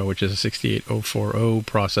Quadro, which is a 68040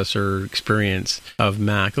 processor experience of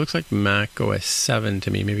Mac. It looks like Mac OS 7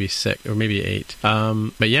 to me, maybe 6 or maybe 8.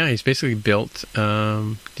 But yeah, he's basically built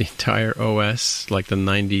the entire OS, like the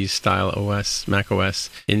 90s style OS, Mac OS,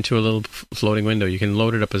 into a little floating window. You can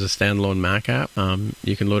load it up as a standalone Mac app.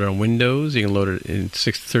 You can load it on Windows. You can load it in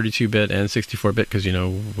 32-bit and 64-bit because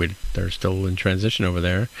they're still in transition over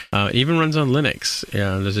there. It even runs on Linux.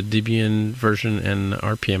 There's a Debian version and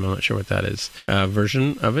RPM. I'm not sure what that is.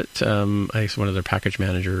 Version of it. I think it's one of their package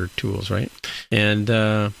manager tools, right? And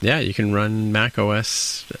you can run Mac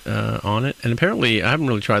OS on it. And apparently, I haven't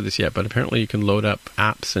really tried this yet, but apparently you can load up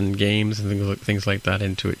apps and games and things like that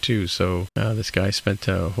into it too. So this guy spent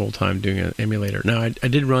a whole time doing an emulator. Now I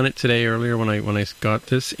did run it today earlier when I got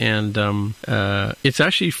this, and it's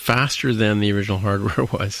actually faster than the original hardware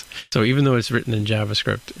was. So even though it's written in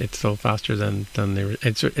JavaScript, it's still faster than the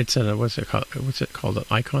it's a what's it called an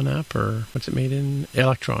Icon app, or what's it made in?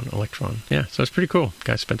 Electron. Yeah, so it's pretty cool.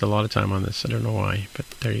 Guy spent a lot of time on this. I don't know why, but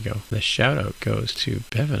there you go. The shout out goes to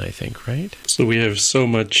Bevan, I think, right? So we have so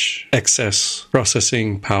much excess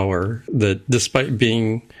processing power that despite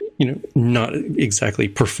being not exactly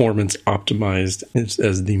performance optimized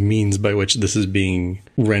as the means by which this is being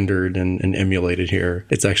rendered and emulated here,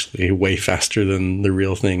 it's actually way faster than the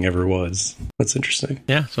real thing ever was. That's interesting.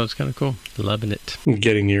 Yeah, so it's kind of cool. Loving it.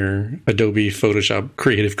 Getting your Adobe Photoshop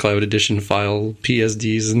Creative Cloud Edition file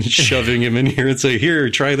PSDs and shoving them in here and say,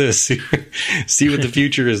 here, try this. See what the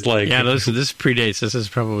future is like. Yeah, this predates. This is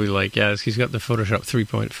probably like, he's got the Photoshop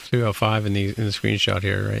 3.305 in the screenshot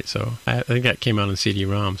here, right? So I think that came out on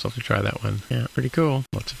CD-ROM, so I'll have to try that one. Yeah, pretty cool.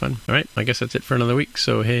 Lots of fun. All right, I guess that's it for another week.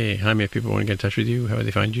 So hey, Jaime, if people want to get in touch with you, how do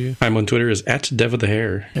they find you? I'm on Twitter as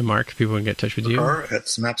 @DevWithTheHair. And Mark, if people want to get in touch with you? Or at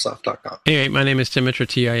snapsoft.com. Anyway, my name is Tim Mitra,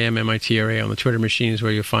 TIMMITRA on the Twitter machines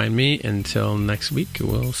where you'll find me. Until next week,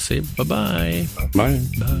 we'll say bye-bye. Bye.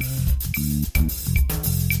 Bye.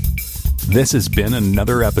 This has been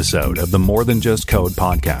another episode of the More Than Just Code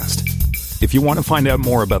podcast. If you want to find out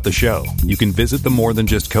more about the show, you can visit the More Than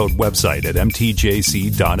Just Code website at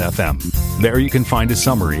mtjc.fm. There you can find a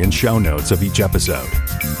summary and show notes of each episode.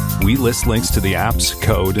 We list links to the apps,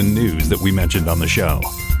 code, and news that we mentioned on the show.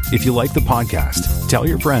 If you like the podcast, tell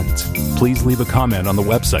your friends. Please leave a comment on the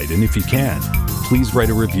website, and if you can, please write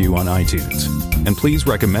a review on iTunes. And please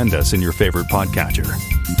recommend us in your favorite podcatcher.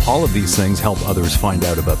 All of these things help others find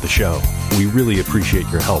out about the show. We really appreciate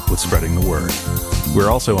your help with spreading the word. We're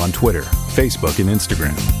also on Twitter, Facebook, and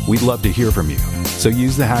Instagram. We'd love to hear from you, so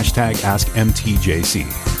use the hashtag AskMTJC.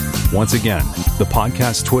 Once again, the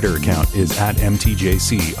podcast Twitter account is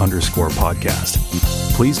 @MTJC_podcast.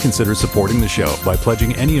 Please consider supporting the show by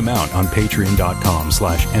pledging any amount on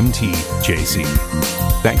patreon.com/MTJC.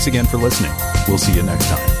 Thanks again for listening. We'll see you next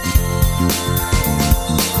time.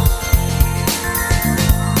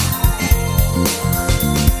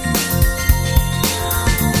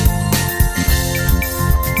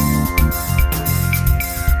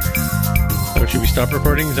 stop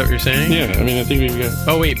recording? Is that what you're saying? Yeah, I mean, I think we've got...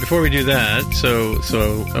 Oh, wait, before we do that, so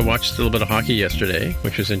I watched a little bit of hockey yesterday,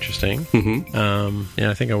 which was interesting. Mm-hmm.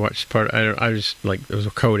 I think I watched part... I was, like, it was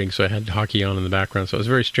coding, so I had hockey on in the background, so it was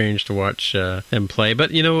very strange to watch them play.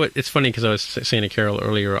 But, you know what, it's funny, because I was saying to Carol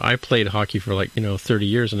earlier, I played hockey for, like, 30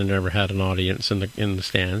 years, and I never had an audience in the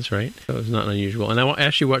stands, right? So it was not unusual. And I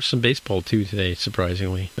actually watched some baseball, too, today,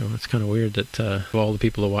 surprisingly. So it's kind of weird that of all the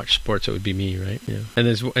people who watch sports, it would be me, right? Yeah.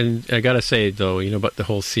 And I gotta say, though, about the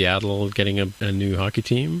whole Seattle getting a new hockey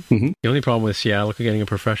team. Mm-hmm. The only problem with Seattle getting a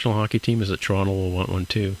professional hockey team is that Toronto will want one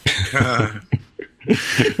too.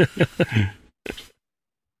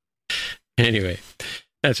 Anyway,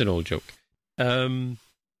 that's an old joke.